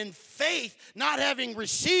in faith, not having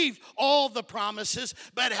received all the promises,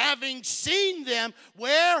 but having seen them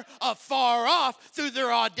where? Afar off through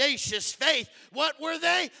their audacious faith. What were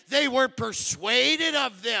they? They were persuaded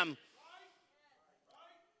of them.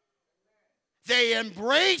 They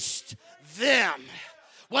embraced them.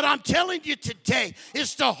 What I'm telling you today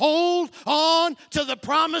is to hold on to the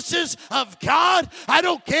promises of God. I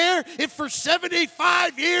don't care if for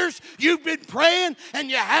 75 years you've been praying and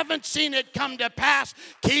you haven't seen it come to pass.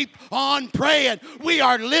 Keep on praying. We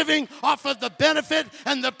are living off of the benefit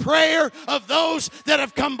and the prayer of those that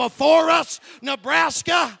have come before us.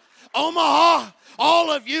 Nebraska, Omaha,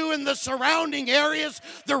 all of you in the surrounding areas,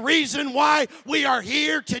 the reason why we are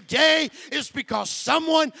here today is because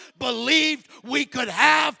someone believed we could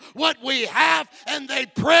have what we have, and they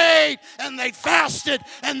prayed and they fasted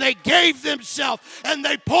and they gave themselves and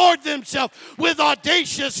they poured themselves with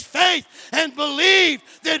audacious faith and believed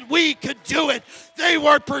that we could do it. They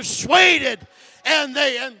were persuaded and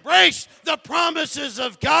they embraced the promises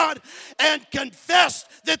of God and confessed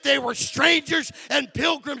that they were strangers and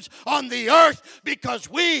pilgrims on the earth because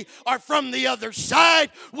we are from the other side.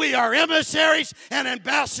 We are emissaries and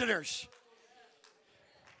ambassadors.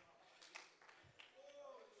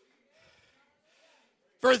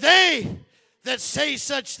 For they that say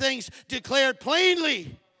such things declared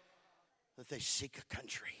plainly that they seek a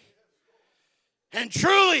country. And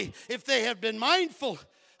truly, if they have been mindful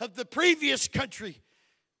of the previous country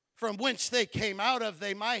from whence they came out of,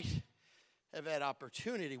 they might have had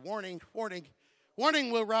opportunity. Warning, warning,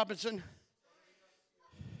 warning, Will Robinson.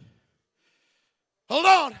 Hold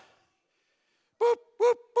on. Boop,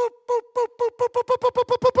 boop, boop, boop, boop, boop, boop, boop, boop, boop,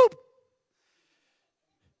 boop, boop, boop.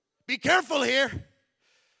 Be careful here.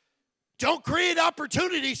 Don't create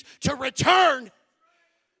opportunities to return.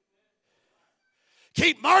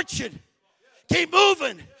 Keep marching. Keep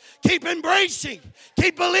moving. Keep embracing.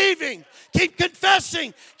 Keep believing. Keep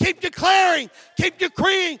confessing. Keep declaring. Keep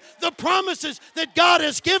decreeing the promises that God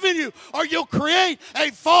has given you, or you'll create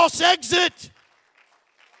a false exit.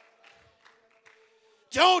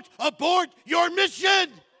 Don't abort your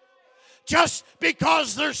mission just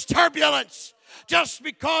because there's turbulence. Just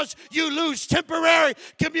because you lose temporary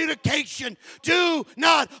communication. Do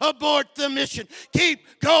not abort the mission.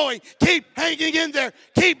 Keep going. Keep hanging in there.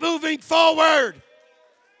 Keep moving forward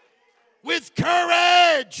with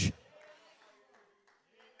courage.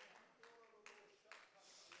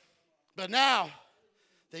 But now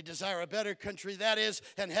they desire a better country, that is,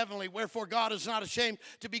 and heavenly. Wherefore God is not ashamed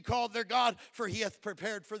to be called their God, for he hath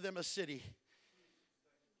prepared for them a city.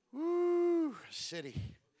 Woo, a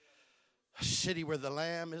city. A city where the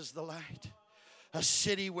Lamb is the light. A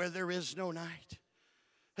city where there is no night.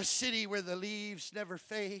 A city where the leaves never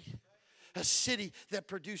fade. A city that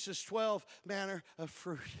produces 12 manner of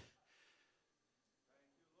fruit.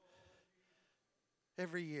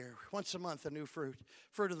 Every year, once a month, a new fruit.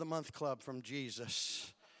 Fruit of the Month Club from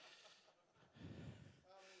Jesus.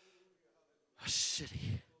 A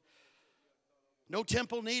city. No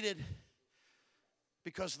temple needed,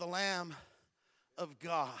 because the Lamb of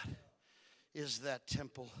God is that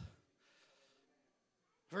temple.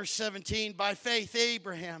 Verse 17, by faith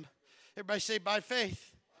Abraham. Everybody say by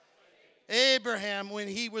faith. Abraham, when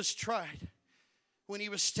he was tried, when he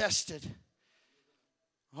was tested,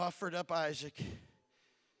 offered up Isaac.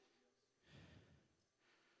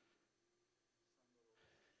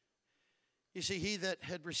 You see, he that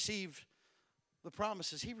had received the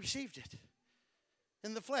promises, he received it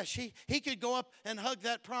in the flesh. He could go up and hug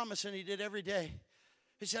that promise, and he did every day.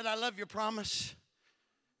 He said, I love your promise.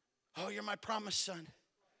 Oh, you're my promised son.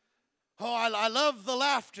 Oh, I love the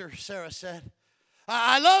laughter, Sarah said.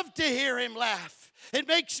 I love to hear him laugh. It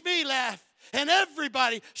makes me laugh. And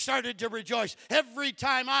everybody started to rejoice. Every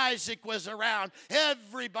time Isaac was around,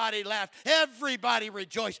 everybody laughed. Everybody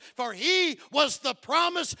rejoiced. For he was the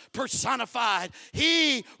promise personified.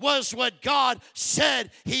 He was what God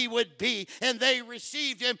said he would be. And they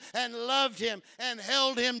received him and loved him and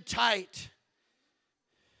held him tight.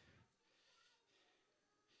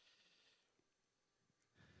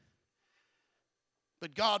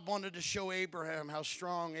 But God wanted to show Abraham how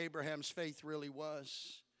strong Abraham's faith really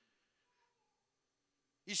was.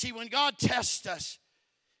 You see, when God tests us,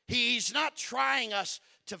 He's not trying us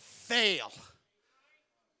to fail.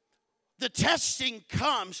 The testing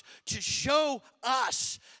comes to show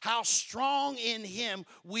us how strong in Him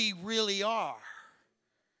we really are.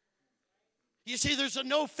 You see, there's a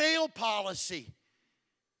no-fail policy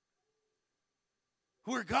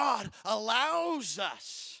where God allows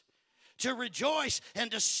us to rejoice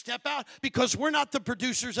and to step out, because we're not the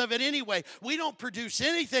producers of it anyway. We don't produce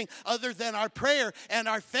anything other than our prayer and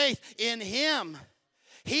our faith in Him.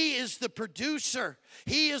 He is the producer.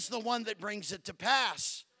 He is the one that brings it to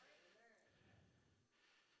pass.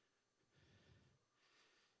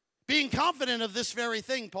 Being confident of this very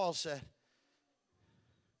thing, Paul said.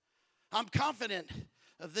 I'm confident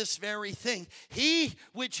of this very thing. He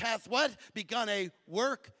which hath what? Begun a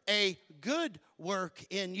good work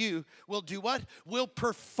in you, will do what? Will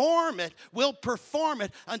perform it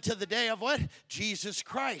unto the day of what? Jesus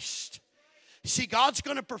Christ. See, God's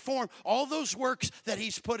going to perform all those works that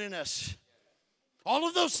He's put in us. All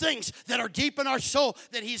of those things that are deep in our soul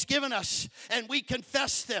that He's given us, and we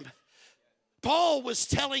confess them. Paul was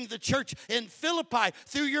telling the church in Philippi,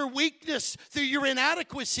 through your weakness, through your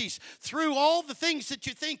inadequacies, through all the things that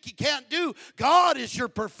you think you can't do, God is your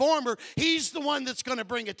performer. He's the one that's going to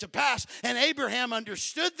bring it to pass. And Abraham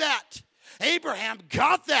understood that. Abraham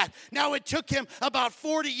got that. Now, it took him about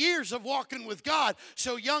 40 years of walking with God.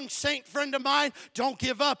 So, young saint friend of mine, don't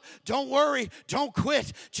give up. Don't worry. Don't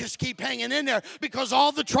quit. Just keep hanging in there, because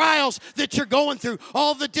all the trials that you're going through,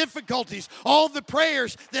 all the difficulties, all the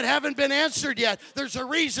prayers that haven't been answered yet, there's a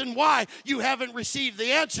reason why you haven't received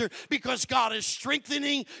the answer, because God is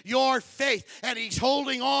strengthening your faith, and He's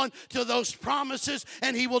holding on to those promises,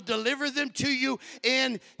 and He will deliver them to you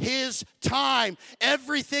in His time.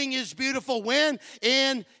 Everything is beautiful when?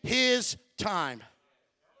 In His time.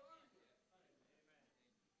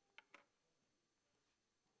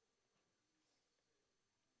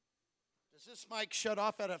 Does this mic shut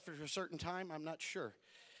off at a certain time? I'm not sure.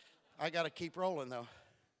 I got to keep rolling though.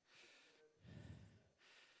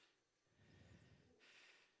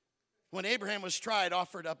 When Abraham was tried,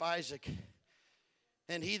 offered up Isaac,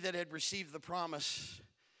 and he that had received the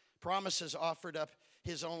promises offered up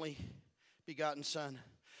his only begotten son,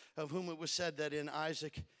 of whom it was said that in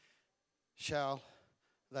Isaac shall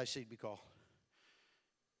thy seed be called.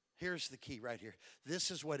 Here's the key right here.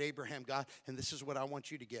 This is what Abraham got, and this is what I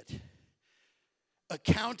want you to get.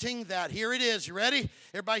 Accounting that, here it is, you ready?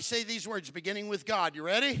 Everybody say these words, beginning with God. You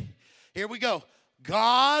ready? Here we go.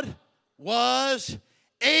 God was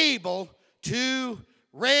able to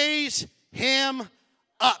raise him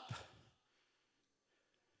up.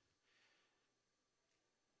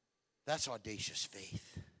 That's audacious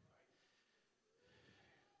faith.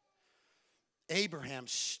 Abraham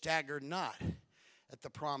staggered not at the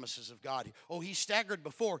promises of God. Oh, he staggered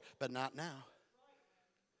before, but not now.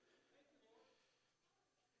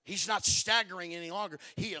 He's not staggering any longer.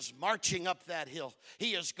 He is marching up that hill.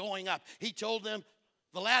 He is going up. He told them,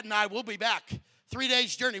 the lad and I will be back. 3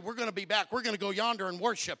 days journey, we're going to be back. We're going to go yonder and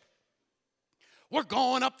worship. We're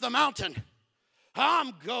going up the mountain.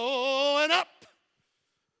 I'm going up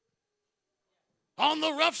on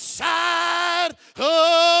the rough side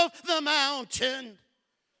of the mountain.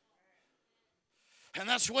 And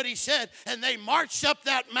that's what he said. And they marched up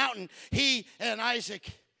that mountain, he and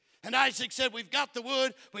Isaac. And Isaac said, we've got the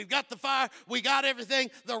wood, we've got the fire, we got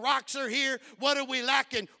everything. The rocks are here. What are we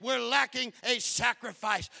lacking? We're lacking a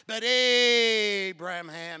sacrifice. But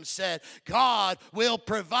Abraham said, God will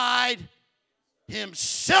provide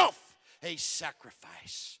himself a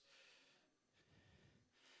sacrifice.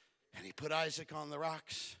 And he put Isaac on the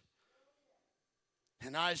rocks.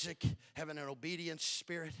 And Isaac, having an obedient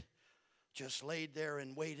spirit, just laid there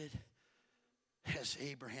and waited as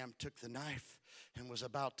Abraham took the knife and was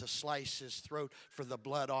about to slice his throat for the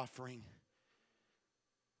blood offering.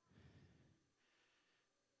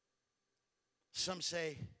 Some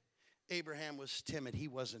say Abraham was timid. He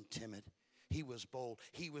wasn't timid. He was bold.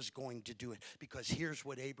 He was going to do it, because here's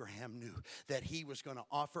what Abraham knew, that he was going to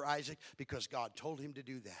offer Isaac because God told him to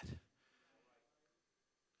do that.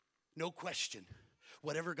 No question.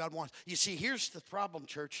 Whatever God wants. You see, here's the problem,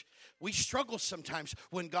 church. We struggle sometimes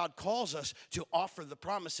when God calls us to offer the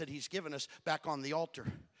promise that he's given us back on the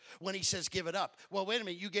altar. When he says, give it up. Well, wait a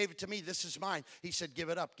minute, you gave it to me. This is mine. He said, give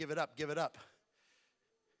it up, give it up, give it up.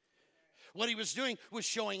 What he was doing was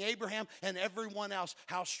showing Abraham and everyone else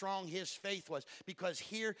how strong his faith was. Because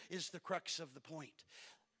here is the crux of the point.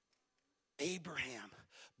 Abraham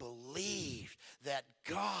believed that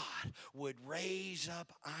God would raise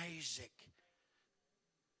up Isaac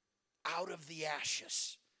out of the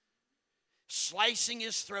ashes, slicing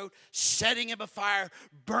his throat, setting him afire,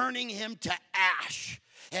 burning him to ash.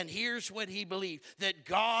 And here's what he believed, that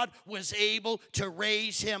God was able to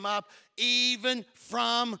raise him up even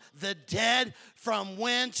from the dead, from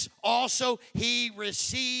whence also he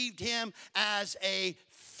received him as a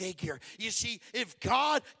figure. You see, if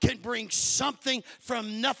God can bring something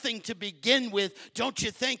from nothing to begin with, don't you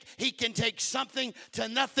think he can take something to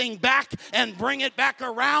nothing back and bring it back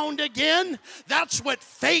around again? That's what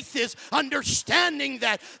faith is, understanding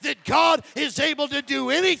that God is able to do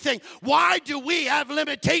anything. Why do we have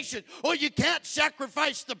limitation? Well, you can't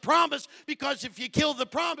sacrifice the promise because if you kill the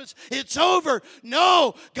promise, it's over.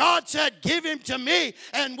 No, God said, give him to me.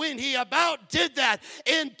 And when he about did that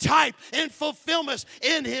in type, in fulfillment,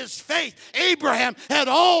 in his faith, Abraham had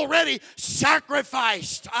already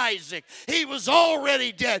sacrificed Isaac. He was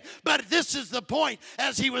already dead. But this is the point.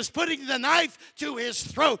 As he was putting the knife to his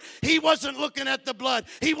throat, he wasn't looking at the blood.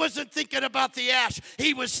 He wasn't thinking about the ash.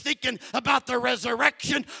 He was thinking about the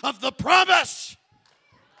resurrection of the promise.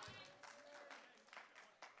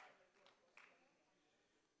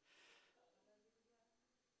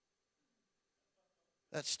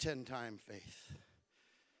 That's 10-time faith.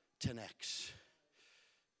 10x.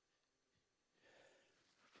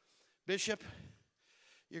 Bishop,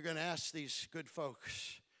 you're going to ask these good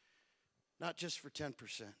folks, not just for 10%,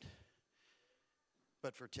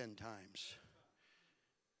 but for 10 times.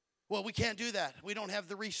 Well, we can't do that. We don't have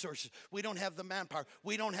the resources. We don't have the manpower.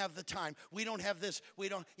 We don't have the time. We don't have this. You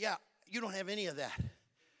don't have any of that.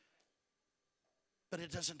 But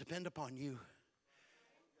it doesn't depend upon you.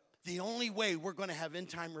 The only way we're going to have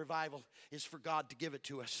end-time revival is for God to give it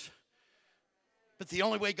to us. But the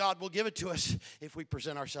only way God will give it to us if we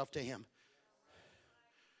present ourselves to him.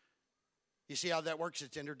 You see how that works?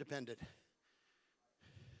 It's interdependent.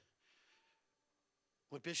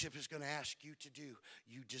 What Bishop is going to ask you to do,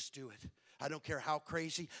 you just do it. I don't care how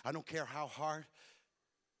crazy. I don't care how hard.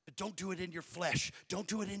 But don't do it in your flesh. Don't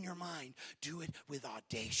do it in your mind. Do it with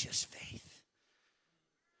audacious faith.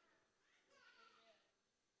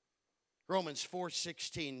 Romans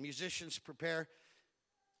 4:16. Musicians, prepare.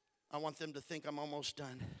 I want them to think I'm almost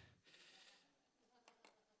done.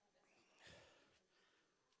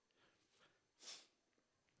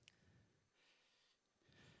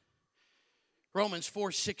 Romans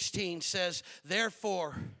 4:16 says,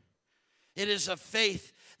 therefore, it is of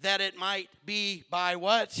faith that it might be by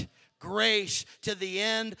what? Grace, to the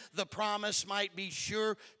end the promise might be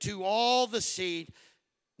sure to all the seed,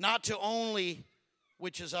 not to only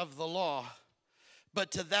which is of the law, but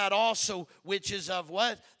to that also which is of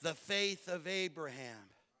what? The faith of Abraham.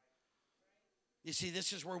 You see,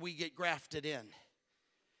 this is where we get grafted in.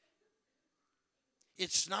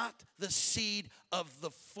 It's not the seed of the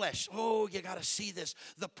flesh. Oh, you got to see this.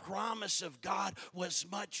 The promise of God was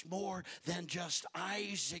much more than just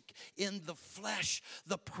Isaac in the flesh.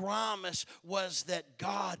 The promise was that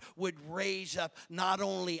God would raise up not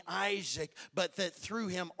only Isaac, but that through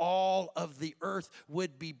him all of the earth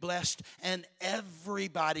would be blessed. And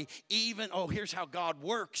everybody, here's how God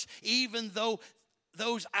works. Even though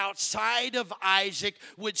those outside of Isaac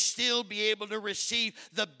would still be able to receive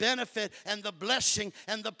the benefit and the blessing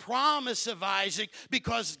and the promise of Isaac,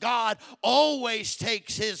 because God always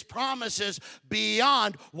takes his promises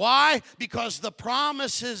beyond. Why? Because the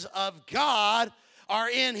promises of God are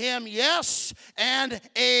in him, yes and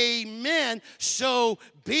amen. So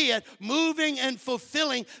be it, moving and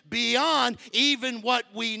fulfilling beyond even what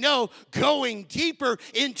we know, going deeper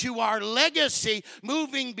into our legacy,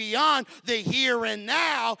 moving beyond the here and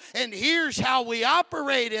now. And here's how we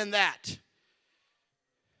operate in that.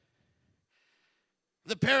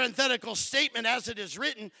 The parenthetical statement, as it is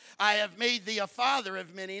written, I have made thee a father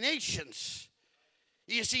of many nations.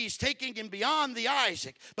 You see, he's taking him beyond the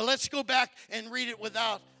Isaac. But let's go back and read it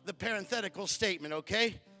without the parenthetical statement,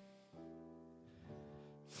 okay?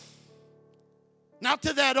 Not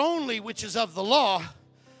to that only which is of the law,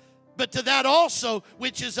 but to that also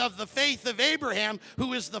which is of the faith of Abraham,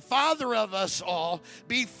 who is the father of us all,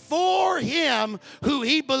 before him who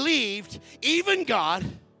he believed, even God.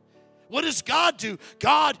 What does God do?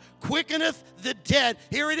 God quickeneth the dead.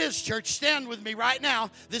 Here it is, church. Stand with me right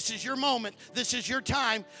now. This is your moment. This is your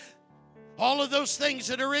time. All of those things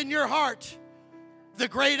that are in your heart, the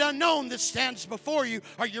great unknown that stands before you.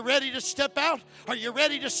 Are you ready to step out? Are you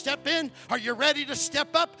ready to step in? Are you ready to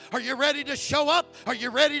step up? Are you ready to show up? Are you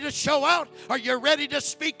ready to show out? Are you ready to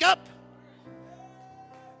speak up?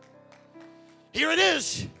 Here it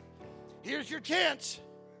is. Here's your chance.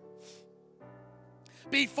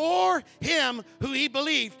 Before him who he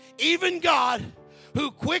believed, even God,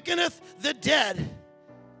 who quickeneth the dead,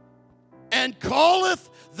 and calleth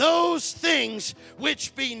those things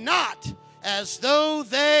which be not as though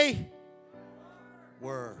they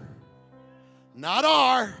were. Not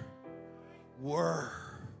are, were.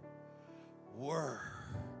 Were.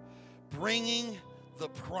 Bringing the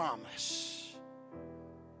promise.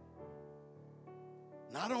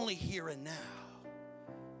 Not only here and now,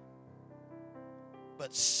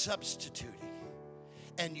 but substituting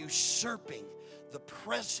and usurping the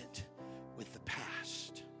present with the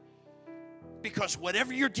past. Because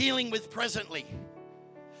whatever you're dealing with presently,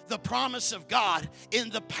 the promise of God in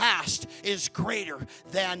the past is greater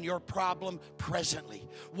than your problem presently.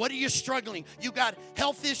 What are you struggling? You got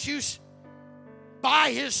health issues?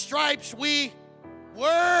 By his stripes we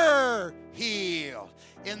were healed.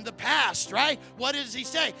 In the past, right? What does he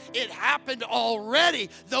say? It happened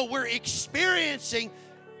already. Though we're experiencing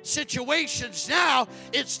situations now,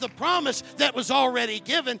 it's the promise that was already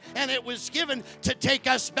given, and it was given to take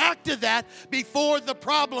us back to that before the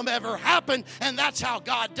problem ever happened. And that's how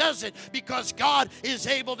God does it, because God is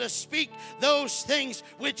able to speak those things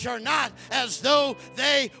which are not as though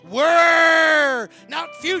they were.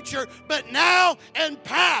 Not future, but now and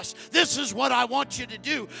past. This is what I want you to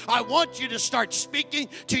do. I want you to start speaking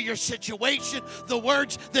to your situation the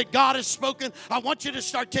words that God has spoken. I want you to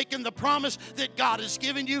start taking the promise that God has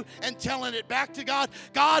given you and telling it back to God.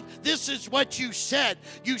 God, this is what you said.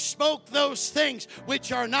 You spoke those things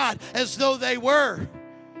which are not as though they were.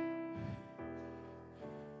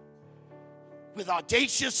 With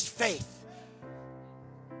audacious faith.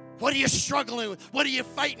 What are you struggling with? What are you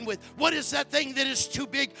fighting with? What is that thing that is too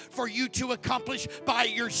big for you to accomplish by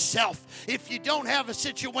yourself? If you don't have a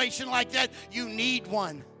situation like that, you need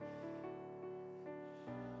one.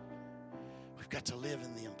 We've got to live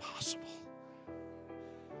in the impossible.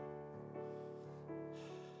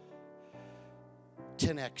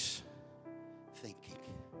 X thinking.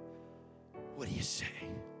 What do you say?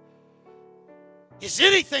 Is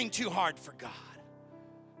anything too hard for God?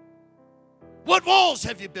 What walls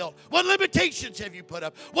have you built? What limitations have you put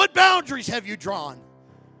up? What boundaries have you drawn?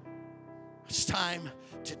 It's time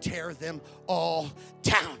to tear them all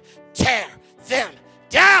down. Tear them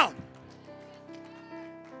down.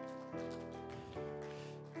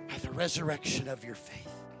 By the resurrection of your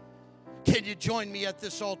faith. Can you join me at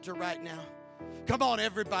this altar right now? Come on,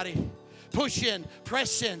 everybody. Push in,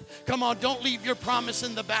 press in. Come on, don't leave your promise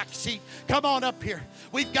in the back seat. Come on up here.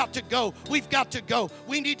 We've got to go. We've got to go.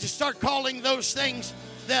 We need to start calling those things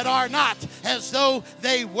that are not as though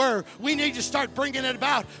they were. We need to start bringing it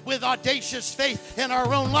about with audacious faith in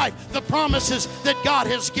our own life. The promises that God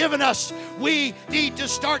has given us, we need to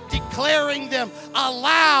start declaring them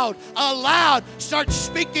aloud. Start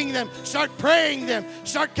speaking them. Start praying them.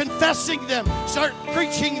 Start confessing them. Start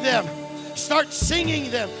preaching them. Start singing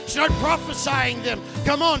them. Start prophesying them.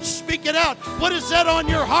 Come on, speak it out. What is that on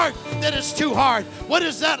your heart that is too hard? What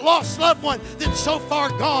is that lost loved one that's so far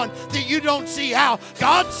gone that you don't see how?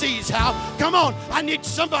 God sees how. Come on, I need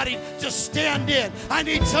somebody to stand in. I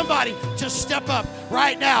need somebody to step up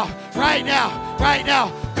right now, right now, right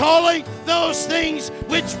now. Calling those things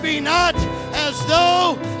which be not as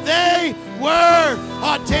though they were.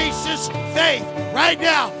 Audacious faith. Right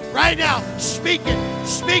now, speak it,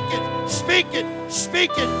 speak it. Speak it,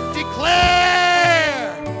 speak it, declare